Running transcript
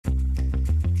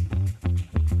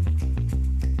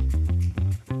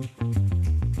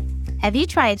Have you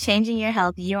tried changing your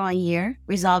health year on year,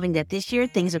 resolving that this year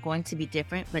things are going to be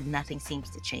different, but nothing seems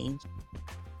to change?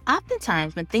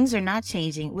 Oftentimes, when things are not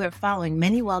changing, we're following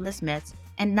many wellness myths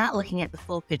and not looking at the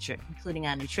full picture, including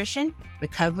our nutrition,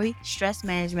 recovery, stress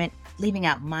management, leaving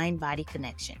out mind-body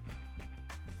connection.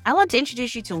 I want to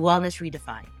introduce you to Wellness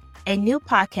Redefined, a new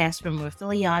podcast from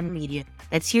Refilion Media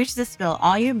that's here to dispel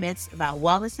all your myths about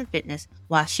wellness and fitness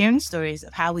while sharing stories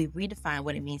of how we redefine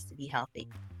what it means to be healthy.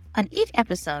 On each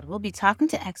episode, we'll be talking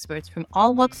to experts from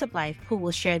all walks of life who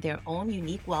will share their own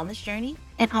unique wellness journey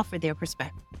and offer their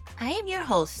perspective. I am your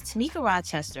host, Tamika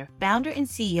Rochester, founder and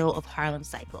CEO of Harlem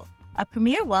Cycle, a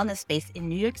premier wellness space in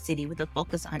New York City with a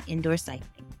focus on indoor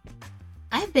cycling.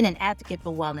 I've been an advocate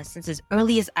for wellness since as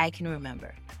early as I can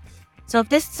remember. So if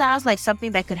this sounds like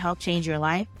something that could help change your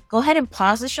life, go ahead and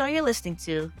pause the show you're listening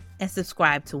to and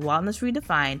subscribe to Wellness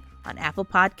Redefined on Apple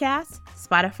Podcasts,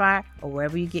 Spotify, or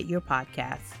wherever you get your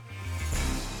podcasts.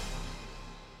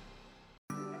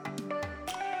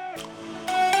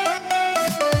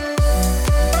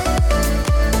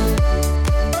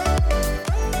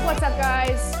 What's up,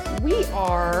 guys? We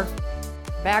are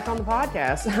back on the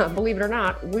podcast. Believe it or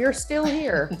not, we're still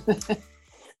here.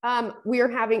 We are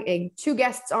having two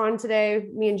guests on today.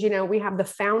 Me and Gina, we have the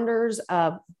founders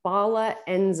of Bala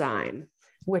Enzyme,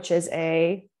 which is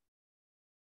a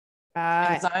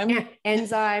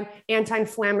enzyme,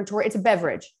 anti-inflammatory. It's a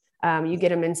beverage. You get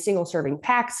them in single serving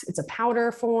packs. It's a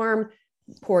powder form.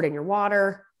 Pour it in your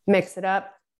water, mix it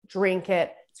up, drink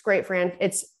it. It's great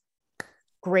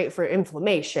for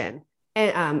inflammation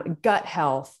and gut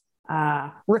health,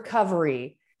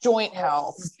 recovery, joint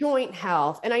health.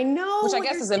 And I know, which I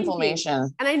guess is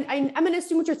inflammation. And I'm going to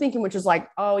assume what you're thinking, which is like,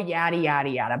 oh, yada, yada,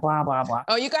 yada, blah, blah, blah.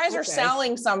 Oh, you guys are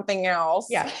selling something else.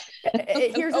 Yeah.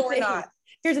 Here's the thing.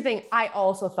 Here's the thing. I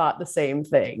also thought the same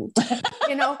thing.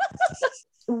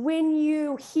 When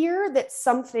you hear that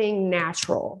something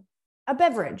natural, a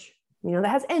beverage, that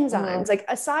has enzymes, like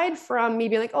aside from me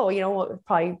being like, oh,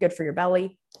 probably good for your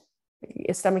belly,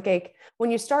 a stomach ache. When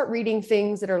you start reading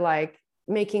things that are like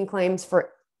making claims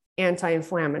for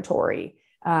anti-inflammatory,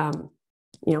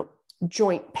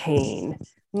 joint pain,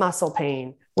 muscle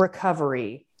pain,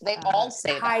 recovery, they all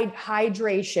say that.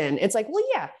 Hydration. It's like, well,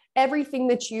 yeah, everything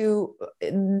that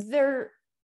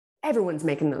everyone's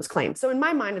making those claims. So in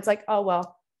my mind, it's like, oh,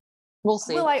 well, we'll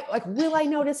see. Will I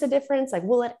notice a difference? Like,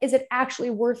 is it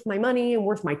actually worth my money and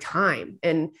worth my time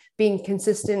and being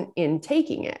consistent in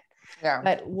taking it? Yeah.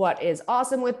 But what is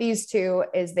awesome with these two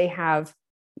is they have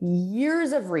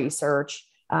years of research.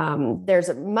 There's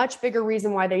a much bigger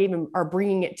reason why they even are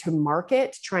bringing it to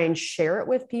market, to try and share it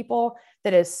with people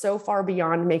that is so far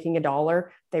beyond making a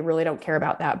dollar. They really don't care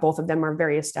about that. Both of them are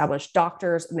very established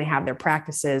doctors and they have their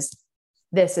practices.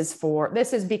 This is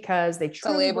because they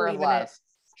truly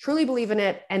believe in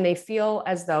it. And they feel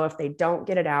as though if they don't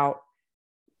get it out,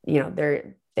 they'll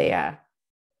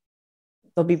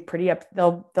be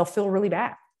they'll feel really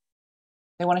bad.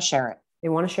 They want to share it. They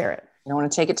want to share it. They want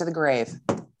to take it to the grave.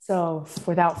 So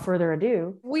without further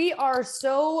ado, we are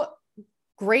so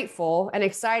grateful and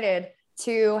excited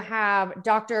to have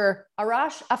Dr.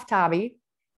 Arash Aftabi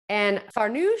and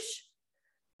Farnoosh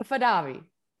Fadavi.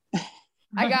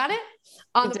 I got it?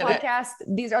 On the podcast.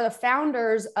 These are the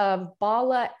founders of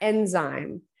Bala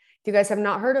Enzyme. If you guys have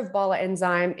not heard of Bala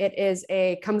Enzyme,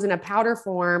 comes in a powder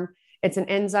form. It's an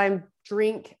enzyme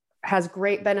drink, has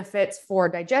great benefits for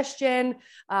digestion,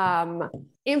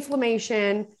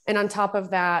 inflammation. And on top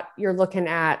of that, you're looking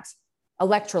at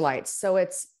electrolytes. So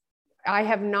I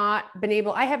have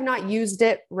not used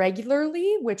it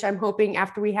regularly, which I'm hoping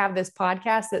after we have this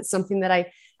podcast, that's something that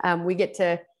we get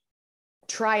to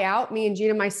try out, me and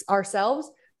Gina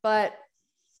ourselves. But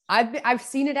I've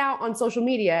seen it out on social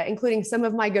media, including some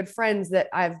of my good friends that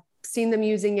I've seen them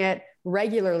using it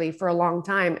regularly for a long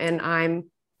time. And I'm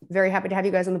very happy to have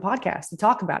you guys on the podcast to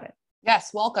talk about it.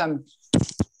 Yes. Welcome.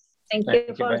 Thank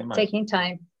you for taking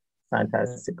time.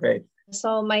 Fantastic. Great.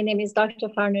 So my name is Dr.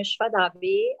 Farnoosh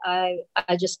Fadavi.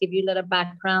 I'll just give you a little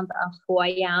background of who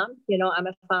I am. I'm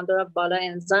a founder of Bala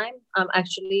Enzyme. I'm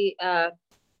actually,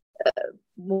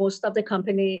 most of the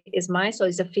company is mine. So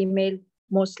it's a female,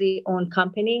 mostly owned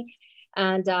company.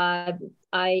 And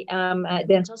I am a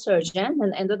dental surgeon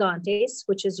and endodontist,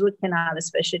 which is root canal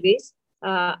specialist.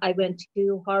 I went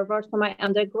to Harvard for my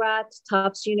undergrad,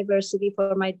 Tufts University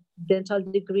for my dental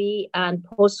degree, and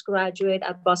postgraduate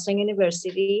at Boston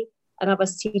University. And I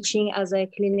was teaching as a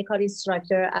clinical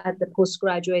instructor at the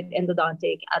postgraduate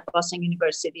endodontic at Boston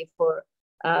University for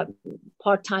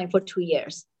part-time for 2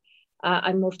 years.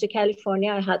 I moved to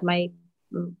California. I had my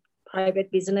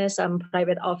private business and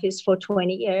private office for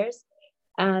 20 years.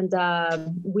 And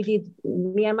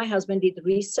me and my husband did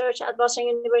research at Boston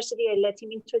University. I let him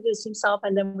introduce himself,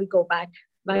 and then we go back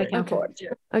and forth.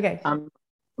 Okay. I'm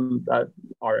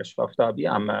Arash Aftabi.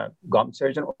 I'm a gum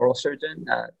surgeon, oral surgeon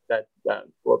that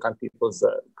work on people's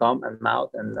gum and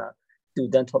mouth and do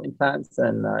dental implants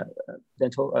and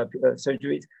dental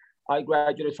surgeries. I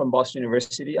graduated from Boston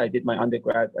University. I did my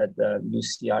undergrad at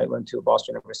UCI. Went to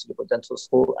Boston University for dental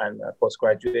school and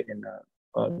postgraduate in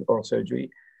oral surgery.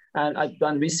 And I've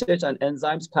done research on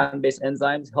enzymes, plant-based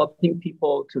enzymes, helping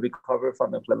people to recover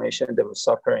from inflammation they were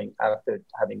suffering after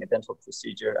having a dental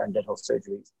procedure and dental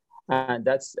surgeries. And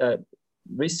that's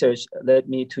research led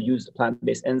me to use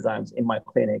plant-based enzymes in my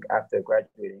clinic after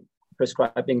graduating,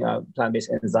 prescribing a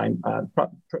plant-based enzyme,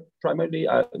 primarily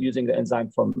using the enzyme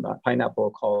from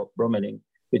pineapple called bromelain,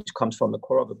 which comes from the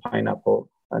core of the pineapple.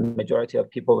 And the majority of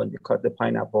people, when they cut the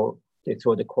pineapple, they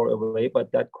throw the core away,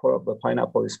 but that core of the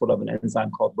pineapple is full of an enzyme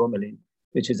called bromelain,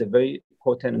 which is a very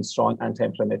potent and strong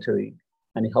anti-inflammatory,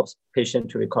 and it helps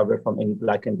patients to recover from any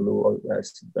black and blue or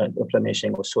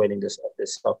inflammation or swelling they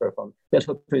suffer from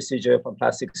dental procedure, from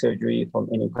plastic surgery, from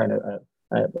any kind of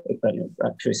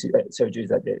surgeries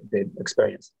that they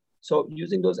experience. So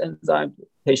using those enzymes,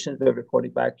 patients were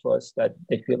reporting back to us that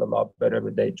they feel a lot better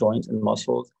with their joints and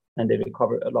muscles, and they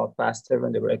recover a lot faster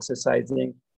when they were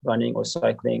exercising, running or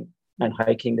cycling and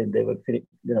hiking. Then they were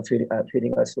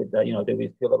feeding us with, they will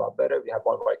feel a lot better. We have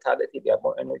more vitality, we have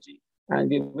more energy. And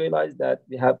we realized that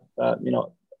we have,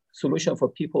 solution for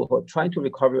people who are trying to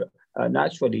recover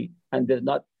naturally, and there's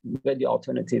not really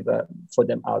alternative for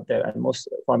them out there. And most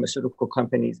pharmaceutical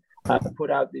companies put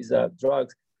out these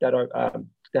drugs that are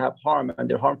they have harm and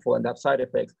they're harmful and they have side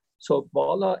effects. So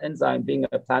Vala enzyme, being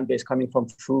a plant-based coming from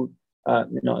fruit,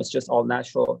 it's just all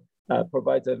natural,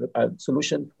 provides a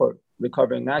solution for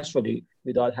recovering naturally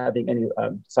without having any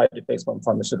side effects from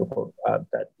pharmaceutical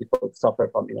that people suffer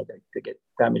from, they get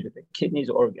damage with the kidneys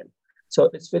or organ. So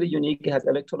it's really unique. It has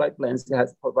electrolyte blends. It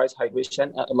provides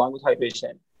hydration. Along with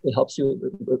hydration, it helps you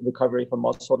recovery from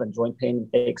muscle and joint pain,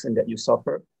 aches, and that you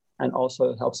suffer, and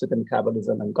also helps with the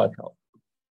metabolism and gut health.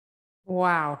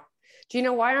 Wow. Do you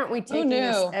know, why aren't we taking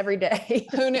this every day?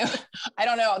 Who knew? I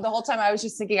don't know. The whole time I was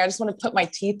just thinking, I just want to put my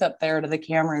teeth up there to the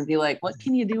camera and be like, what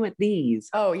can you do with these?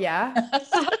 Oh, yeah.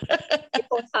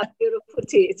 People have beautiful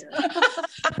teeth.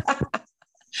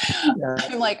 Yeah.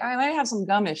 I'm like, I might have some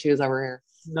gum issues over here.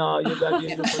 No, you got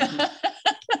beautiful teeth.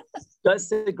 Just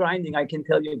the grinding, I can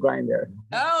tell you grinder.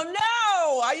 Oh,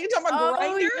 no. Are you talking about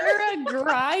grinder? You're a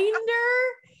grinder?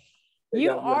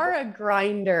 You are a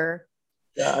grinder.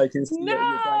 Yeah, I can see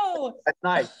no. At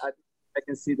night. I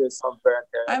can see there's some burnt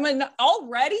hair.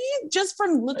 Already just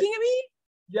from looking at me?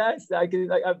 Yes,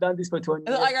 I've done this for 20 years.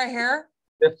 Is it like our hair?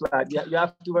 They're flat. Yeah, you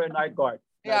have to wear a night guard.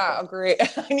 Yeah, great.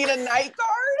 I need a night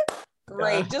guard.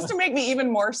 Great, just to make me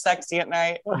even more sexy at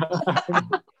night.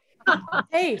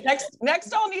 Hey,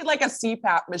 next I'll need like a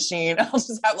CPAP machine. I'll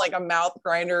just have like a mouth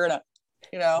grinder and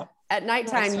At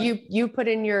nighttime, you put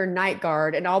in your night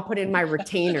guard and I'll put in my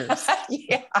retainers.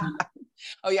 Yeah.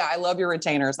 Oh yeah, I love your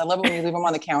retainers. I love it when you leave them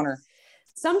on the counter.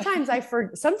 Sometimes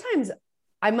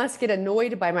I must get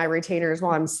annoyed by my retainers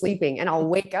while I'm sleeping, and I'll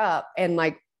wake up and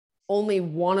like only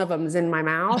one of them's in my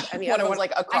mouth, and the other one's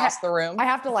like across the room. I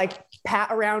have to like pat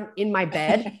around in my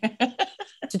bed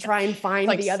to try and find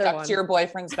like the other one. To your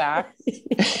boyfriend's back.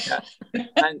 Yeah.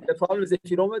 And the problem is,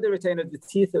 if you don't wear the retainer, the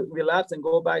teeth relapse and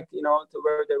go back, to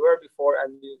where they were before,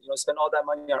 and you spend all that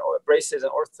money on braces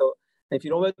and ortho. And if you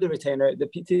don't wear the retainer, the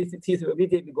teeth will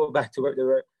immediately go back to where they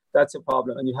were. That's a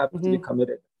problem, and you have to be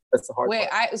committed. That's the hard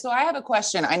part. So I have a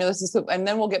question. I know this is, and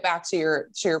then we'll get back to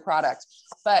your product.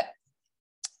 But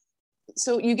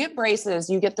so you get braces,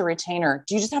 you get the retainer.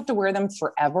 Do you just have to wear them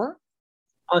forever?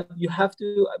 You have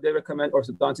to. They recommend,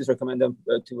 orthodontists recommend them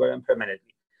to wear them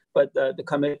permanently. But the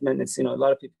commitment is, a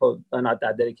lot of people are not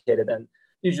that dedicated, and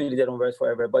usually they don't wear it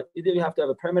forever. But either you have to have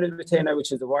a permanent retainer,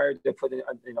 which is the wire they put in,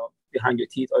 behind your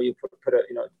teeth, or you put a,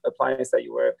 appliance that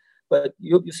you wear. But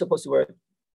you're supposed to wear it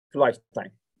for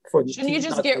lifetime. Shouldn't you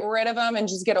just get rid of them and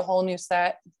just get a whole new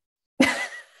set?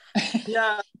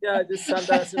 Yeah, just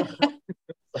sometimes.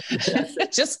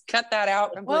 Just cut that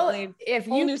out completely. Well, if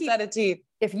whole new set of teeth.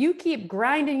 If you keep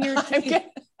grinding your teeth,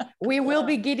 we will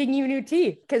be getting you new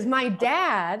teeth. Because my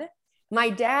dad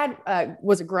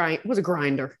was a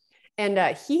grinder,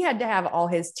 and he had to have all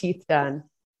his teeth done.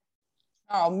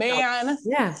 Oh man.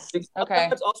 Yeah.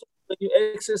 Okay. Also, when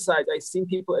you exercise, I've seen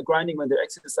people grinding when they're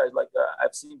exercise. Like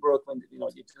I've seen Brooke when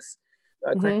you just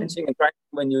clenching and grinding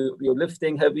when you're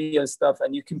lifting heavy and stuff,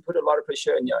 and you can put a lot of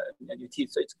pressure in your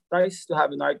teeth. So it's nice to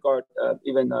have a night guard,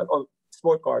 even or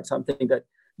sport guard, something that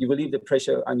you relieve the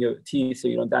pressure on your teeth so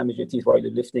you don't damage your teeth while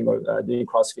you're lifting or doing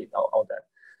CrossFit, all that.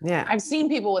 Yeah. I've seen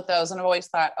people with those and I've always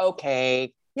thought,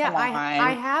 okay, yeah, come on.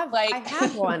 I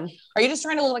have one. Are you just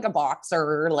trying to look like a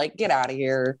boxer? Like, get out of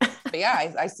here. But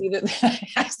yeah, I see that.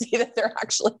 I see that they're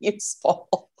actually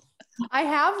useful. I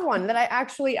have one that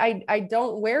I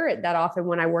don't wear it that often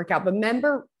when I work out, but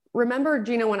remember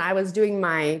Gina, when I was doing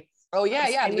my,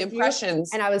 the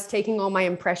impressions, and I was taking all my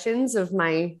impressions of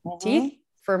my teeth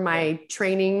for my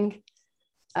training.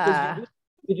 Did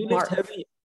you lift heavy?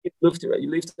 You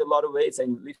lift a lot of weights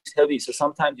and you lift heavy. So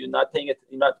sometimes you're not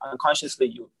unconsciously,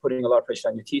 you're putting a lot of pressure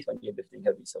on your teeth when you're lifting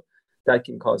heavy. So that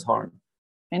can cause harm.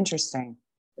 Interesting.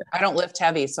 Yeah. I don't lift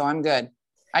heavy, so I'm good.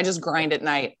 I just grind at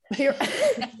night. You're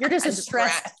just a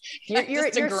stressed. You're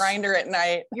a grinder at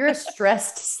night. You're a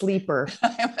stressed sleeper.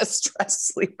 I'm a stressed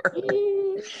sleeper.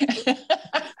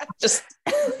 Just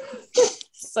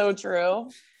so true.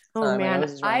 Oh, sorry, man,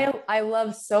 I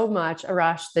love so much,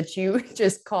 Arash, that you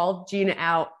just called Gina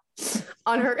out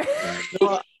on her.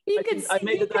 No, he could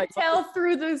tell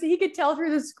through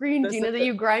the screen, Gina, that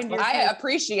you grind your teeth. I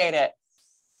appreciate it.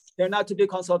 They're not to be a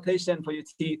consultation for your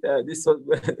teeth. This was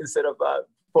instead of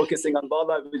focusing on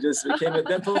Bala, we just became a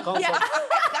dental consult. Yeah.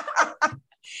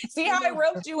 See how I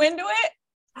roped you into it?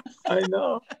 I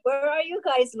know. Where are you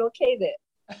guys located?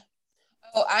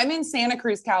 Oh, I'm in Santa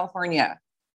Cruz, California.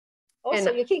 Oh,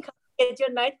 so you can get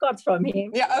your night guards from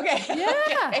him. Yeah, okay.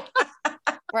 Yeah. Okay.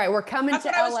 All right, we're coming That's to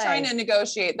what LA. I was trying to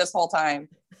negotiate this whole time.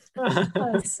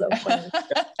 That's so funny.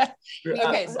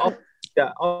 Okay, so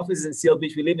office is in Seal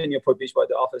Beach. We live in Newport Beach, but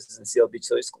the office is in Seal Beach,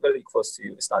 so it's very close to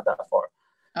you. It's not that far.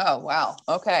 Oh, wow.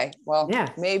 Okay. Well,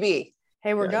 maybe.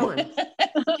 Hey, we're going.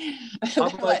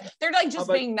 They're like just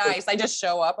being nice. I just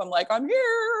show up. I'm like, I'm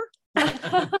here.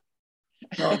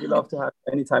 No, we love to have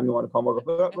anytime you want to come over.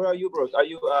 Where are you, Brooke? Are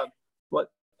you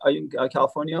Are you in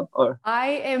California or? I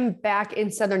am back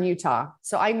in Southern Utah.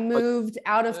 So I moved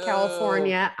out of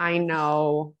California. I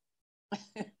know.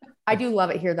 I do love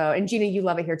it here though. And Gina, you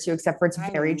love it here too, except for it's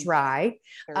very dry.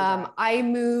 I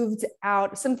moved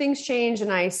out, some things changed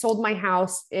and I sold my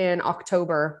house in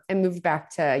October and moved back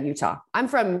to Utah. I'm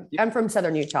from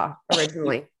Southern Utah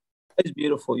originally. It's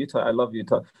beautiful, Utah. I love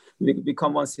Utah. We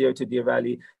come once a year to Deer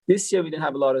Valley. This year we didn't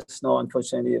have a lot of snow.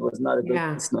 Unfortunately, it was not a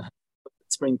good snow,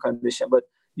 spring condition, but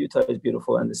Utah is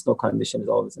beautiful and the snow condition is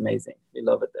always amazing. We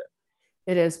love it there.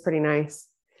 It is pretty nice.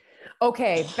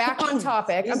 Okay, back on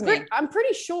topic. I'm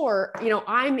pretty sure,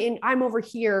 I'm over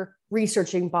here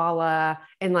researching Bala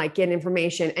and like getting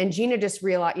information. And Gina just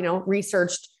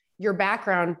researched your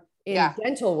background in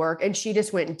dental work. And she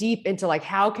just went deep into like,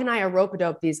 how can I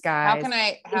rope-a-dope these guys? How can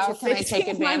I take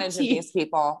advantage of these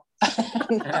people?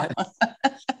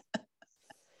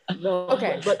 No,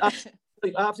 okay. But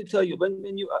I have to tell you,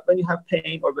 when you have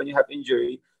pain or when you have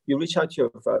injury, you reach out to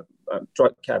your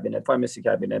drug cabinet, pharmacy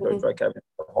cabinet, or drug cabinet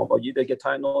at home, or you either get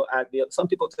Tylenol, Advil. Some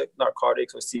people take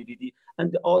narcotics or CBD,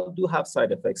 and they all do have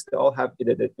side effects. They all have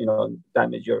either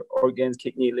damage your organs,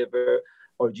 kidney, liver,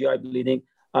 or GI bleeding.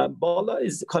 Bala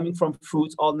is coming from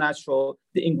fruits, all natural.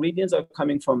 The ingredients are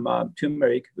coming from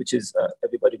turmeric, which is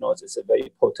everybody knows it's a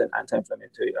very potent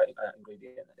anti-inflammatory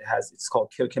ingredient. It's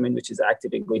called curcumin, which is the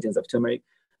active ingredients of turmeric.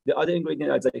 The other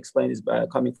ingredient, as I explained, is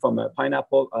coming from a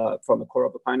pineapple, from a core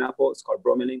of a pineapple. It's called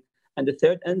bromelain. And the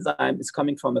third enzyme is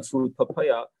coming from a fruit,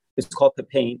 papaya. It's called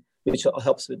papain, which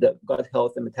helps with the gut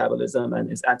health and metabolism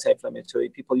and is anti-inflammatory.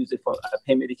 People use it for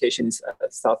pain medication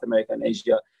in South America and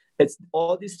Asia. It's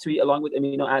all these three, along with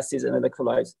amino acids and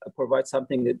electrolytes, provide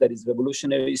something that is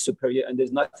revolutionary, superior, and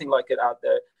there's nothing like it out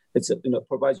there. It's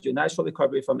provides you natural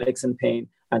recovery from aches and pain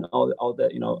and all the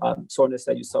soreness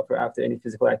that you suffer after any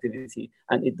physical activity,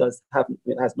 and it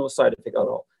has no side effect at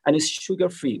all, and it's sugar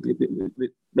free. We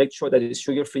make sure that it's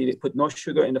sugar free. We put no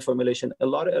sugar in the formulation. A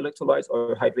lot of electrolytes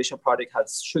or hydration product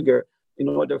has sugar in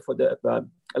order for the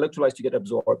electrolytes to get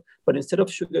absorbed, but instead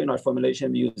of sugar in our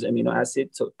formulation, we use amino acid,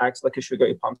 so it acts like a sugar.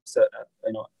 It pumps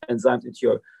enzymes into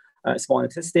your small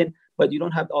intestine, but you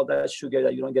don't have all that sugar,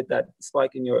 that you don't get that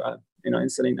spike in your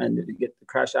insulin, and you get the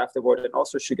crash afterward. And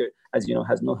also sugar, as you know,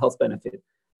 has no health benefit.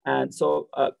 And so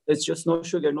it's just no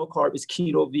sugar, no carb. It's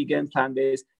keto, vegan,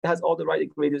 plant-based. It has all the right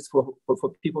ingredients for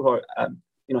people who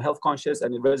are health conscious,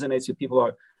 and it resonates with people who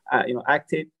are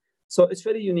active. So it's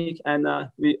very unique. And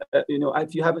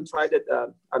if you haven't tried it,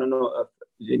 I don't know,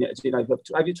 Gina,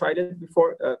 have you tried it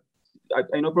before?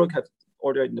 I know Brooke has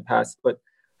ordered in the past, but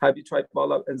have you tried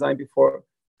Bala enzyme before?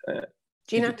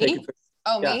 Gina? Me?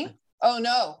 Me? Oh,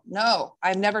 no.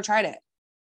 I've never tried it.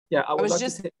 Yeah, I was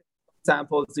just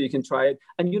samples so you can try it.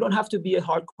 And you don't have to be a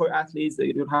hardcore athlete.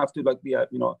 You don't have to be a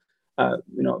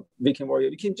weekend warrior.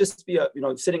 You can just be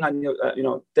sitting on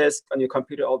your desk on your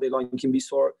computer all day long. You can be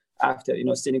sore after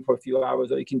sitting for a few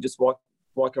hours, or you can just walk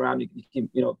around. You can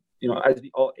as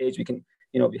we all age, we can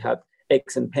we have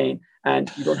aches and pain,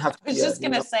 and you don't have to. I was just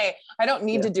gonna say, I don't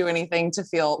need to do anything to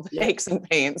feel aches and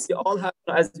pains. We all have,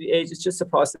 as we age, it's just a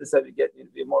process that we get.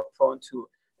 We're more prone to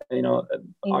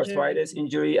arthritis,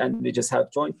 injury, and we just have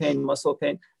joint pain, muscle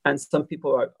pain. And some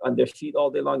people are on their feet all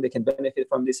day long. They can benefit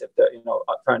from this. If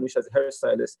Farnoosh as a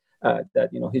hairstylist, that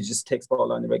he just takes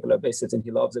Bala on a regular basis, and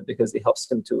he loves it because it helps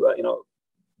him to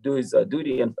do his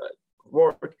duty and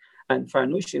work. And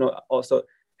Farnoosh, also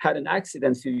had an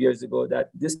accident a few years ago that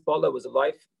this Bala was a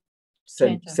life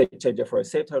changer for her,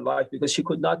 saved her life because she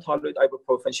could not tolerate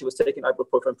ibuprofen. She was taking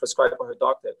ibuprofen prescribed by her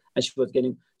doctor, and she was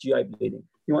getting GI bleeding.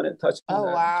 You want to touch on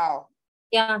that? Oh, wow.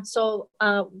 Yeah. So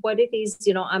what it is,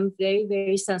 I'm very,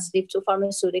 very sensitive to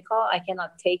pharmaceutical. I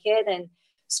cannot take it. And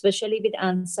especially with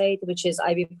NSAID, which is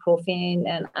ibuprofen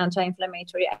and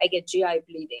anti-inflammatory, I get GI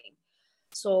bleeding.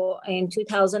 So in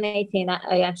 2018,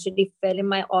 I actually fell in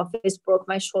my office, broke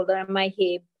my shoulder and my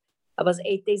hip. I was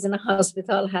 8 days in a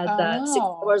hospital, had 6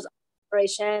 hours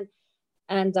operation,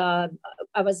 and I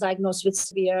was diagnosed with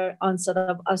severe onset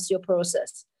of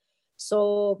osteoporosis.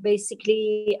 So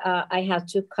basically, I had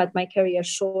to cut my career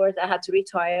short. I had to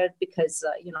retire because,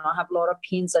 I have a lot of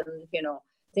pins and,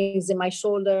 things in my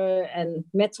shoulder and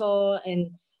metal,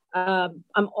 and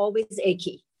I'm always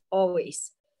achy,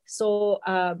 always. So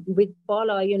with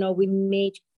Bala, we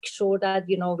made sure that,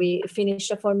 we finish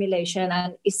the formulation,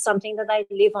 and it's something that I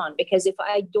live on, because if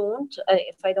I don't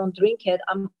drink it,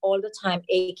 I'm all the time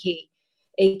achy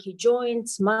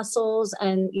joints, muscles,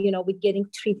 and, with getting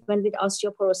treatment with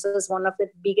osteoporosis, one of the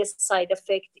biggest side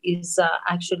effects is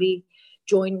actually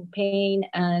joint pain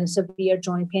and severe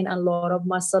joint pain, and a lot of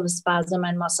muscle spasm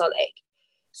and muscle ache.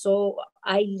 So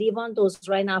I live on those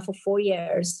right now for 4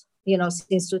 years,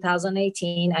 since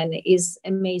 2018, and it is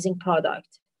amazing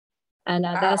product. And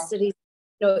that's the reason,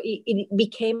 it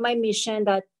became my mission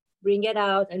that bring it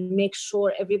out and make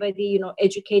sure everybody,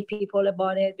 educate people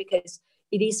about it, because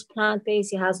it is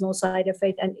plant-based, it has no side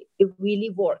effect, and it really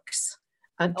works.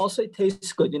 And also it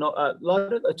tastes good. A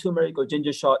lot of turmeric or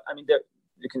ginger shot, I mean,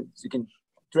 you can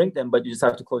drink them, but you just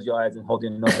have to close your eyes and hold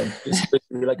your nose and just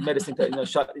like medicine,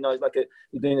 shot, it's like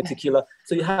you're doing a tequila.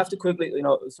 So you have to quickly,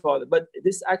 swallow it. But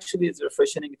this actually is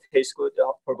refreshing. It tastes good.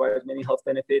 It provides many health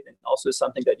benefits, and also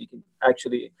something that you can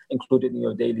actually include in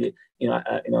your daily,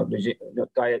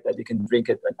 diet, that you can drink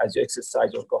it as you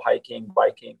exercise or go hiking,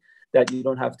 biking. That you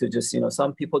don't have to just,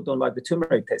 some people don't like the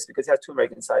turmeric taste because it has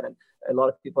turmeric inside, and a lot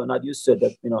of people are not used to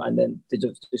it, and then they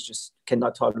just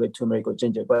cannot tolerate turmeric or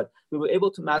ginger. But we were able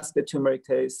to mask the turmeric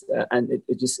taste, and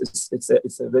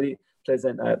it's a very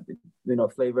pleasant,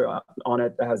 flavor on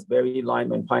it that has berry,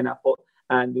 lime, and pineapple,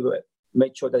 and we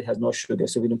made sure that it has no sugar,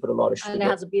 so we didn't put a lot of sugar. And it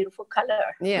has a beautiful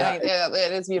color. Yeah,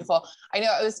 it is beautiful. I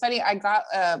know, it was funny. I got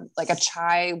like a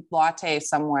chai latte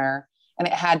somewhere, and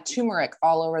it had turmeric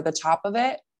all over the top of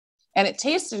it. And it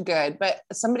tasted good, but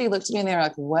somebody looked at me and they were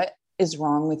like, "What is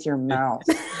wrong with your mouth?"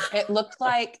 It looked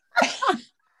like,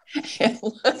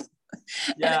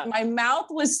 my mouth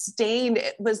was stained.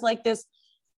 It was like this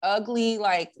ugly,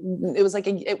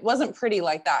 it wasn't pretty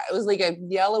like that. It was like a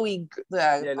yellowy,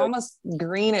 almost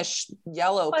greenish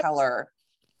yellow color.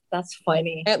 That's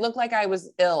funny. It looked like I was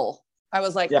ill. I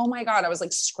was like, oh my God. I was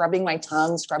like scrubbing my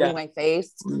tongue, scrubbing my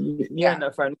face. Yeah, no,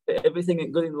 friend.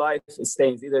 Everything good in life is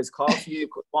stains. Either it's coffee,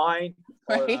 wine,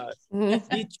 or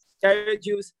carrot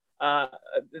juice.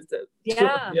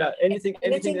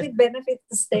 Anything with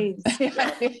benefits stains.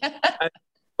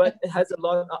 But it has a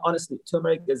lot. Honestly,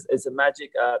 turmeric is a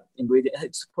magic ingredient.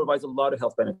 It provides a lot of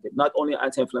health benefit. Not only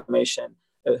anti-inflammation,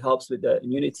 it helps with the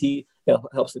immunity. It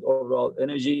helps with overall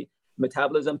energy,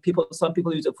 metabolism. Some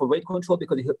people use it for weight control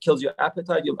because it kills your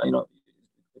appetite.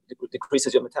 It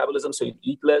decreases your metabolism, so you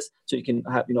eat less, so you can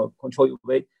have control your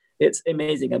weight. It's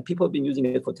amazing, and people have been using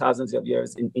it for thousands of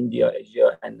years in India,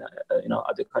 Asia, and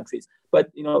other countries.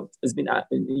 But it's been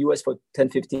in the US for 10,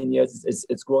 15 years.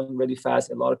 It's growing really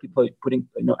fast. A lot of people are putting,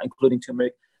 including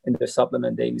turmeric in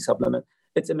their daily supplement.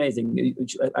 It's amazing.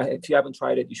 If you haven't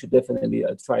tried it, you should definitely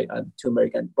try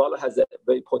turmeric. And Bala has a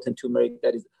very potent turmeric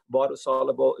that is water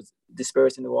soluble. It's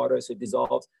dispersed in the water, so it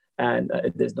dissolves, and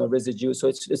there's no residue. So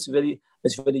it's really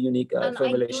unique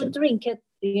formulation. And I do drink it,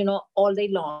 all day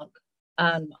long.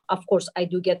 Of course, I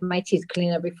do get my teeth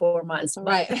cleaned every 4 months.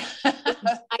 Right.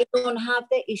 I don't have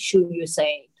the issue you're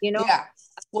saying, Yeah.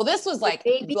 Well, this was like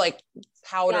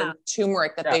powdered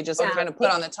turmeric that they just kind of put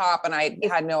on the top, and I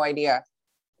had no idea.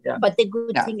 Yeah. But the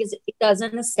good thing is it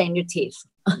doesn't stain your teeth.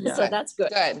 So that's good.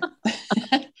 Good.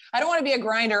 I don't want to be a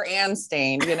grinder and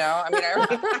stained, you know? I mean,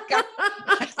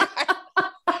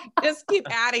 I just keep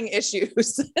adding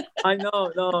issues. I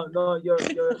know, no,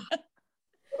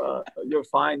 you're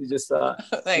fine. You just,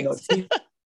 Thanks. teeth,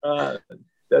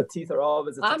 the teeth are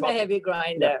always. I'm a heavy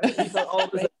grinder. Yeah, teeth are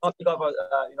always a topic of a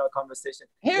conversation.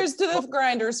 Here's to the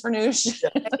grinders, Farnoosh. Yeah.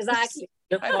 Exactly.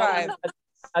 High five.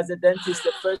 As a dentist,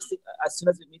 the first thing, as soon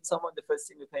as we meet someone, the first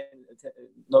thing we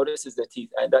notice is their teeth,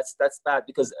 and that's bad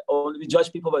because only we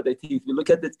judge people by their teeth. We look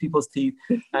at the people's teeth,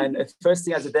 and the first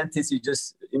thing as a dentist, you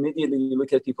just immediately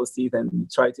look at people's teeth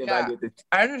and try to evaluate it.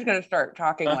 I'm just gonna start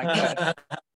talking like this.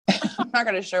 I'm not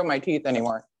gonna show my teeth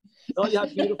anymore. No, you have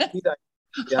beautiful teeth.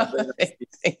 Yeah, very nice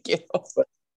teeth. Thank you. But,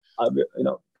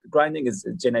 grinding is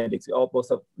genetics. Both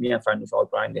of me and Farnoosh all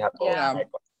grind. They have all. Yeah.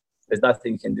 There's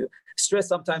nothing you can do. Stress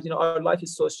sometimes, our life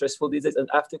is so stressful these days. And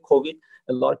after COVID,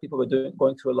 a lot of people were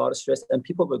going through a lot of stress and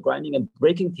people were grinding and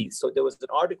breaking teeth. So there was an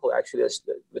article actually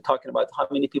we're talking about how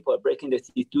many people are breaking their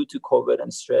teeth due to COVID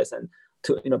and stress and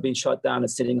to, being shut down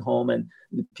and sitting home, and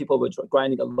people were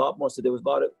grinding a lot more. So there was a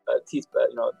lot of teeth,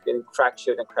 getting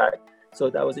fractured and cracked. So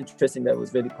that was interesting. That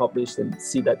was really published and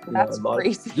see that that's a lot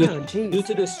crazy. Due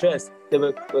to the stress, they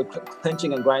were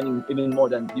clenching and grinding even more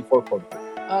than before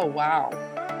COVID. Oh, wow.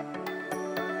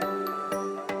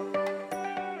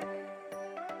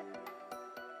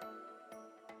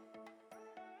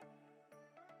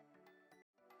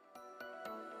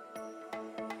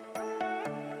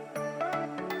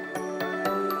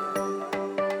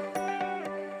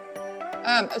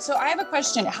 So I have a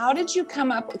question. How did you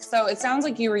come up? So it sounds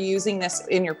like you were using this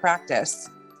in your practice,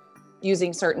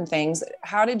 using certain things.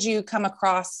 How did you come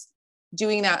across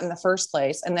doing that in the first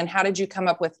place? And then how did you come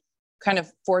up with kind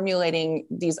of formulating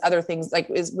these other things? Like,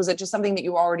 was it just something that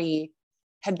you already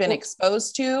had been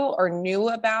exposed to or knew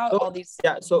about? All these?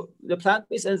 Yeah. So the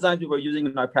plant-based enzymes we were using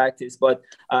in our practice, but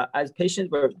as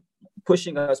patients were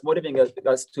pushing us, motivating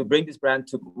us to bring this brand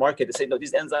to market, to say, no,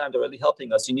 these enzymes are really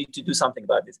helping us. You need to do something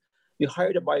about this. We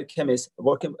hired a biochemist,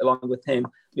 working along with him.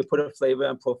 We put a flavor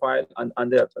and profile on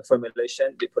the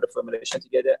formulation. We put a formulation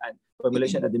together, and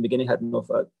formulation at the beginning had no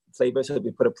flavor. So we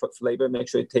put a flavor, make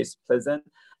sure it tastes pleasant.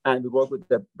 And we worked with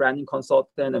the branding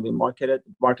consultant, and we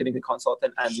marketing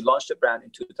consultant, and we launched the brand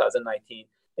in 2019.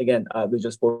 Again, we're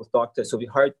just both doctors. So we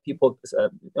hired people,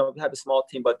 we have a small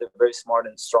team, but they're very smart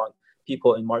and strong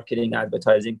people in marketing,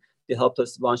 advertising. They helped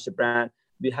us launch the brand.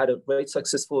 We had a very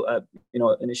successful,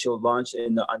 initial launch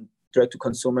on direct to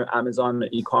consumer, Amazon,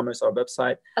 e-commerce, our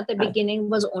website. At the beginning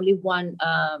was only one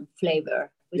flavor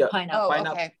with pineapple.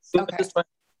 Oh, okay. So we're just trying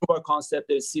to prove our concept.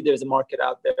 There's a market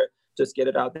out there. Just get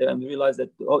it out there, and we realize that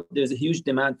there's a huge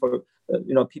demand for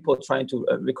people trying to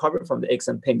recover from the aches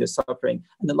and pain they're suffering,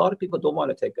 and a lot of people don't want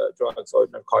to take drugs or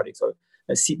narcotics or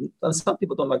some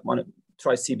people don't want to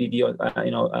try CBD or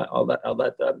all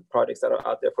that products that are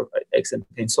out there for aches and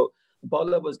pain. So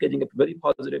Bala was getting a very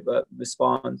positive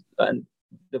response, and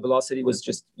the velocity was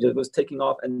taking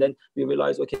off. And then we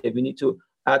realized, okay, we need to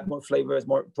add more flavors,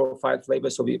 more profiled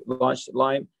flavors. So we launched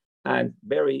lime and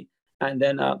berry, and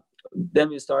then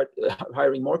we start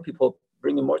hiring more people,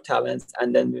 bringing more talents,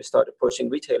 and then we started approaching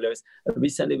retailers.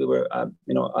 Recently, we were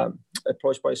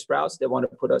approached by Sprouts. They want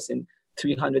to put us in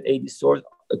 380 stores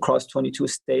across 22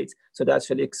 states. So that's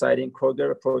really exciting.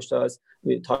 Kroger approached us.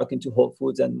 We're talking to Whole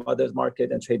Foods and Mother's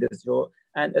Market and Trader's Joe.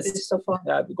 And it's so fun.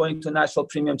 Going to a national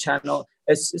premium channel.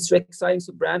 It's very exciting.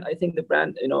 So brand, I think the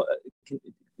brand,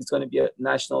 it's going to be a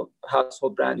national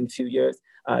household brand in a few years,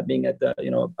 being at the,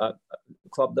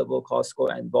 Club Level, Costco,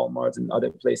 and Walmart and other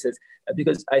places,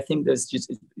 because I think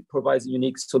it provides a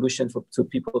unique solution to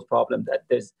people's problem that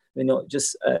there's,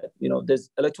 there's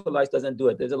electrolytes doesn't do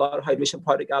it. There's a lot of hydration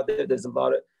product out there. There's a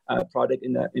lot of product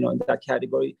in that, in that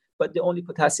category, but they're only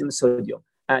potassium and sodium.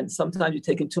 And sometimes you're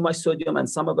taking too much sodium, and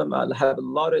some of them have a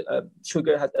lot of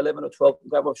sugar, has 11 or 12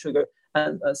 grams of sugar.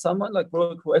 And someone like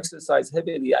Brooke who exercise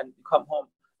heavily and you come home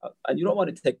and you don't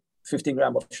want to take 15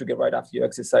 grams of sugar right after you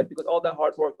exercise, because all that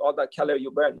hard work, all that calorie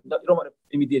you burn, you don't want to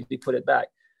immediately put it back.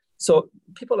 So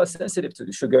people are sensitive to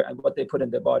the sugar and what they put in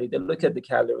their body. They look at the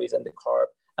calories and the carb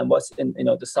and what's in,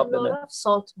 the supplement. A lot of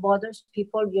salt bothers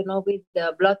people, with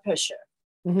the blood pressure.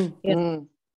 Mm-hmm.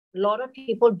 A lot of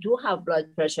people do have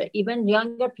blood pressure, even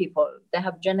younger people, they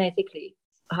have genetically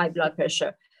high blood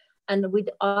pressure. And with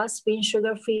us being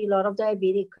sugar-free, a lot of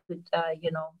diabetic could,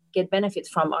 get benefits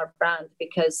from our brand,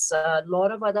 because a lot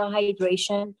of other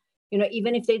hydration,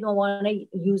 even if they don't want to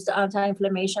use the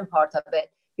anti-inflammation part of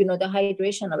it, the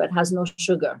hydration of it has no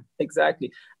sugar. Exactly.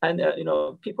 And,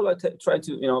 people are trying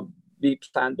to, be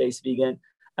plant-based vegan,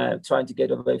 trying to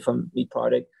get away from meat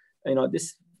product.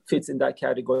 This fits in that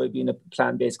category, being a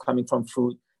plant-based, coming from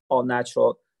food, all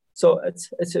natural. So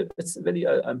it's really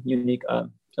a unique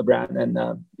a brand, and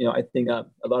I think a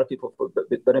lot of people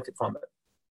benefit from it.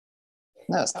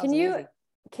 No,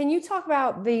 can you talk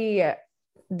about the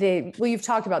well, you've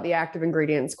talked about the active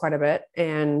ingredients quite a bit,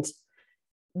 and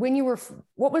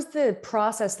what was the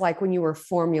process like when you were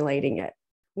formulating it,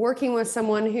 working with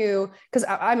someone who, because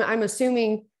I'm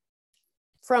assuming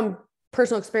from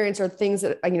personal experience or things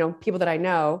that, people that I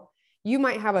know, you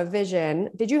might have a vision.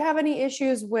 Did you have any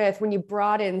issues with when you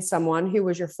brought in someone who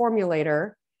was your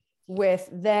formulator, with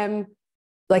them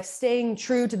like staying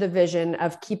true to the vision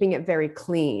of keeping it very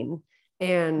clean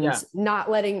and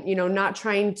not letting, not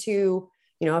trying to,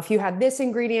 if you had this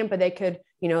ingredient, but they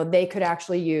could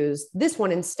actually use this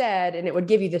one instead, and it would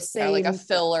give you the same, like a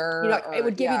filler, it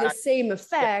would give you the same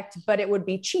effect, but it would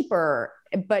be cheaper.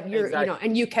 But you're,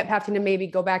 and you kept having to maybe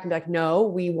go back and be like, no,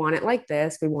 we want it like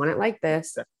this. We want it like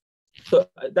this. So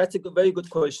that's a very good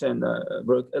question,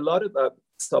 Brooke. A lot of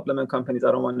supplement companies,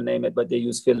 I don't want to name it, but they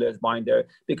use fillers, binder,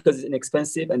 because it's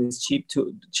inexpensive and it's cheap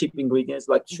ingredients.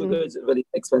 Like sugar is a really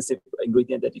expensive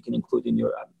ingredient that you can include in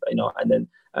your, and then,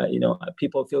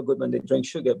 people feel good when they drink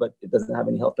sugar, but it doesn't have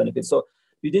any health benefits. So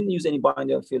we didn't use any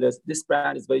binder or fillers. This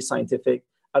brand is very scientific.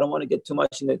 I don't want to get too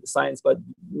much into the science, but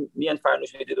me and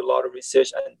Farnoosh, we did a lot of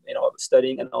research and,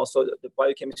 studying, and also the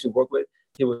biochemist we work with,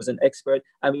 he was an expert.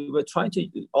 And we were trying to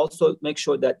also make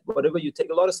sure that whatever you take,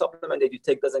 a lot of supplement that you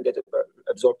take doesn't get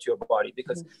absorbed to your body,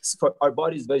 because for our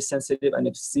body is very sensitive. And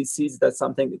if it sees that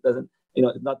something that doesn't,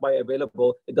 not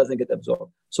bioavailable, it doesn't get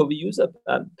absorbed. So we use a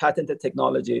patented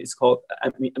technology. It's called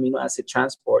amino acid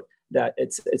transport. That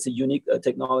it's a unique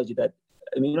technology that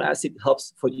amino acid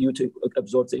helps for you to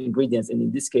absorb the ingredients, and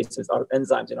in this case, it's our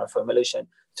enzymes in our formulation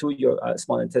through your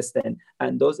small intestine.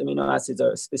 And those amino acids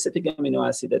are a specific amino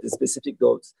acid that is specific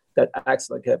dose that acts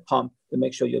like a pump to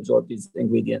make sure you absorb these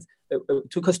ingredients. It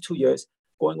took us 2 years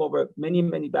going over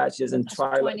many batches and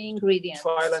trial and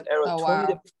error. Oh,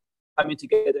 wow. Coming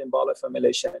together in Bala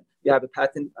formulation. We have a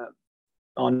patent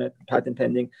on it, patent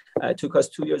pending. It took us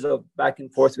 2 years of back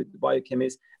and forth with the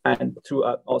biochemists, and through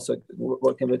also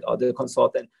working with other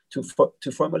consultants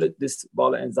to formulate this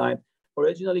Bala enzyme.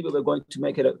 Originally, we were going to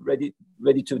make it a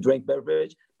ready to drink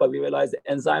beverage, but we realized the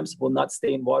enzymes will not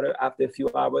stay in water after a few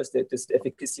hours. The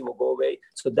efficacy will go away.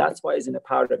 So that's why it's in a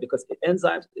powder, because the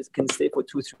enzymes can stay for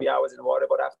 2-3 hours in water,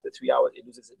 but after 3 hours, it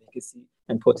loses efficacy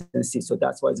and potency. So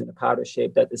that's why it's in a powder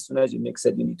shape, that as soon as you mix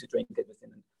it, you need to drink it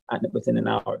within an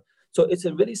hour. So it's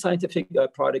a really scientific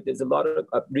product. There's a lot of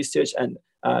research and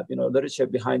literature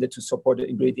behind it to support the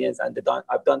ingredients. And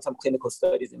I've done some clinical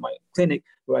studies in my clinic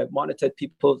where I monitored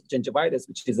people's gingivitis,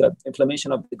 which is an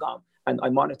inflammation of the gum. And I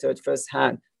monitored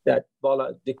firsthand that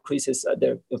Bala decreases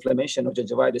their inflammation of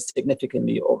gingivitis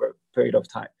significantly over a period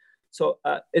of time. So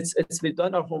we've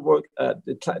done our homework.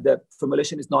 The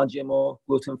formulation is non-GMO,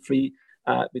 gluten-free.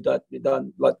 We've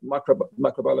done like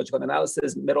microbiological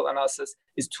analysis, metal analysis.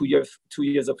 Is 2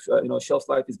 years of shelf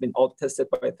life. Has been all tested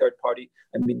by a third party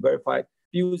and been verified.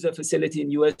 We use a facility in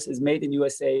US, is made in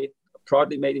USA,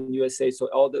 proudly made in USA. So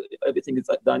everything is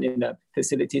done in a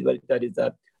facility that is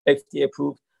FDA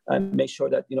approved, and make sure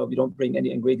that we don't bring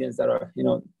any ingredients that are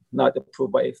not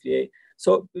approved by FDA.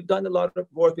 So we've done a lot of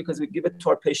work because we give it to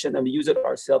our patient and we use it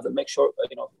ourselves and make sure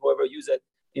whoever uses it,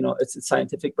 it's a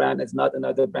scientific brand. It's not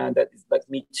another brand that is like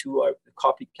Me Too or a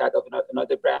copycat of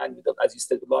another brand with, as you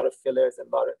said, a lot of fillers and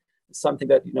a lot of something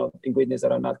that ingredients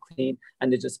that are not clean,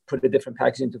 and they just put a different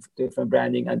packaging to different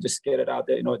branding and just get it out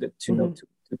there in order to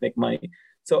to make money.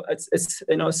 So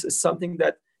it's something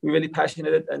that we're really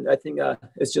passionate, and I think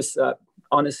it's just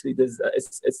honestly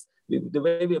it's the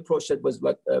way we approached it was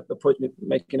like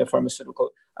making a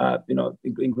pharmaceutical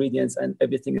ingredients, and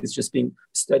everything is just being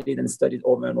studied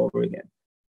over and over again.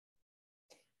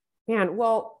 Man,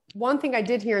 well, one thing I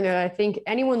did hear, and that I think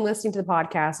anyone listening to the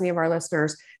podcast, any of our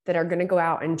listeners that are going to go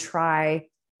out and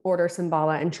order some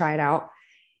Bala and try it out.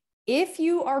 If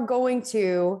you are going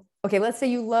to, okay, let's say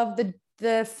you love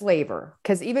the flavor,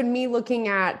 because even me looking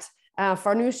at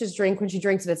Farnoosh's drink, when she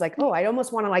drinks it, it's like, oh, I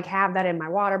almost want to like have that in my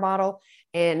water bottle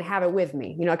and have it with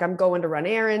me. Like I'm going to run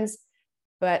errands.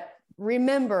 But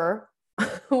remember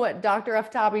what Dr.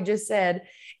 Aftabi just said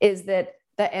is that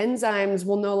the enzymes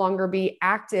will no longer be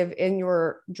active in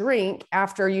your drink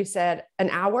after, you said, an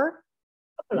hour?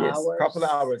 Couple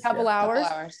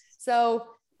hours. So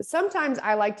sometimes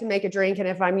I like to make a drink, and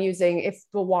if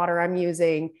the water I'm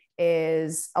using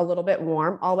is a little bit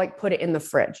warm, I'll like put it in the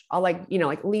fridge. I'll like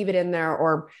leave it in there,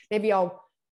 or maybe I'll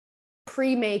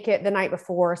pre-make it the night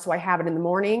before so I have it in the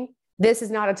morning. This is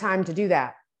not a time to do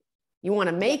that. You want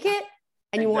to make it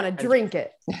and you want to drink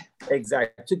it.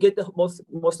 Exactly. To get the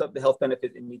most of the health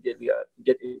benefits immediately,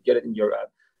 get it in your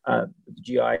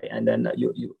GI, and then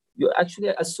you actually,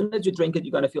 as soon as you drink it,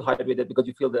 you're going to feel hydrated because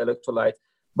you feel the electrolytes.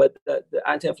 But the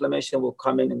anti-inflammation will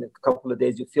come in a couple of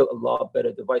days. You feel a lot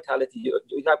better. The vitality,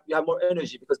 you have more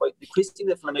energy, because by decreasing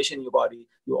the inflammation in your body,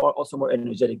 you are also more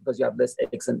energetic because you have less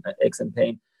aches and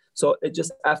pain. So it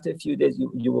just, after a few days,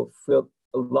 you will feel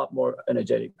a lot more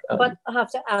energetic. But I have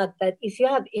to add that if you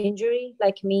have injury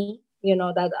like me,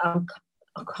 that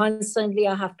constantly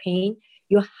I have pain,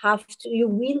 you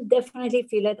will definitely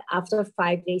feel it after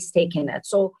 5 days taking it.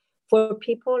 So for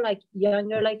people like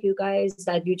younger, like you guys,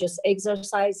 that you just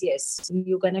exercise, yes,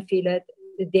 you're going to feel it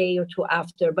a day or two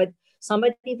after. But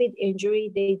somebody with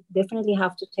injury, they definitely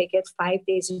have to take it 5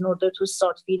 days in order to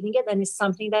start feeling it. And it's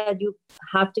something that you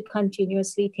have to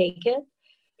continuously take it.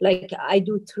 Like I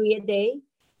do 3 a day,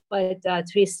 but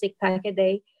 3 stick pack a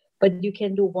day, but you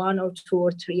can do 1 or 2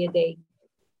 or 3 a day.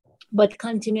 But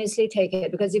continuously take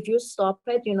it, because if you stop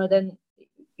it, then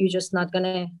you're just not going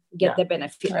to get the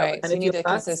benefit. Right. And so you need the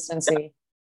consistency.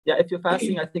 Yeah, if you're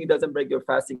fasting, I think it doesn't break your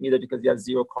fasting either, because you have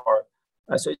 0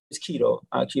 carb. So it's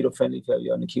keto friendly if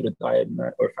you're on a keto diet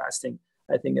or fasting.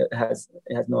 I think it has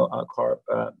no carb.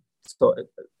 So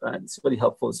it's really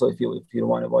helpful. So if you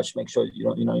want to watch, make sure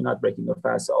you're not breaking your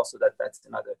fast. So also that's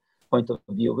another point of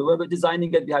view. We were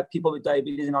designing it. We had people with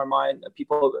diabetes in our mind,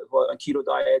 people who are on keto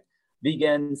diet,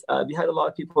 vegans. We had a lot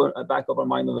of people in the back of our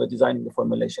mind when we were designing the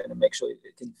formulation and make sure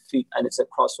it can fit, and it's a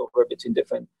crossover between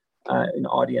different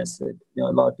audience. A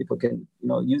lot of people can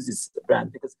use this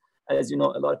brand, because as you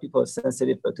know, a lot of people are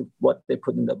sensitive to what they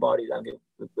put in their body, and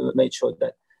we made sure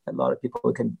that a lot of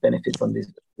people can benefit from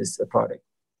this product.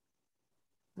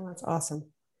 Oh, that's awesome.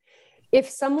 If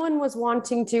someone was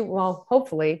wanting to, well,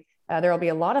 hopefully there will be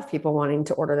a lot of people wanting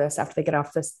to order this after they get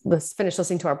off this finish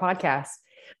listening to our podcast.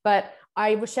 But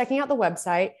I was checking out the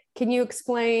website. Can you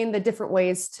explain the different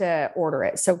ways to order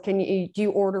it? So do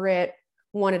you order it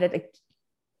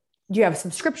do you have a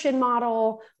subscription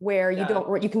model where you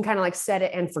can kind of like set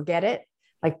it and forget it?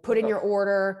 Like put in your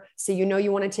order, so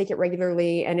you want to take it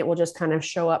regularly, and it will just kind of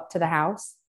show up to the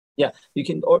house? Yeah, you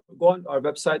can go on our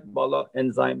website,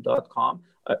 enzyme.com.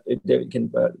 There you can,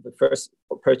 the first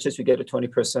purchase, you get a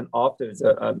 20% off. There's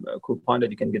a coupon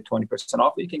that you can get 20%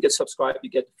 off. You can get subscribed, you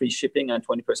get free shipping and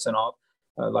 20% off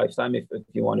lifetime if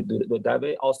you want to do it that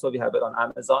way. Also, we have it on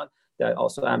Amazon. That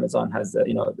also Amazon has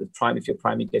the Prime. If you're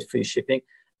Prime, you get free shipping.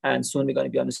 And soon we're going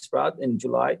to be on the Sprout in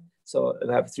July. So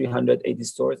we have 380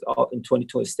 stores in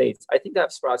 22 states. I think they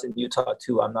have Sprouts in Utah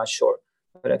too. I'm not sure,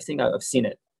 but I think I've seen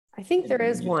it. I think there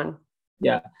is one.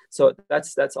 Yeah. So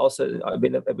that's also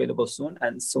available soon.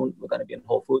 And soon we're going to be in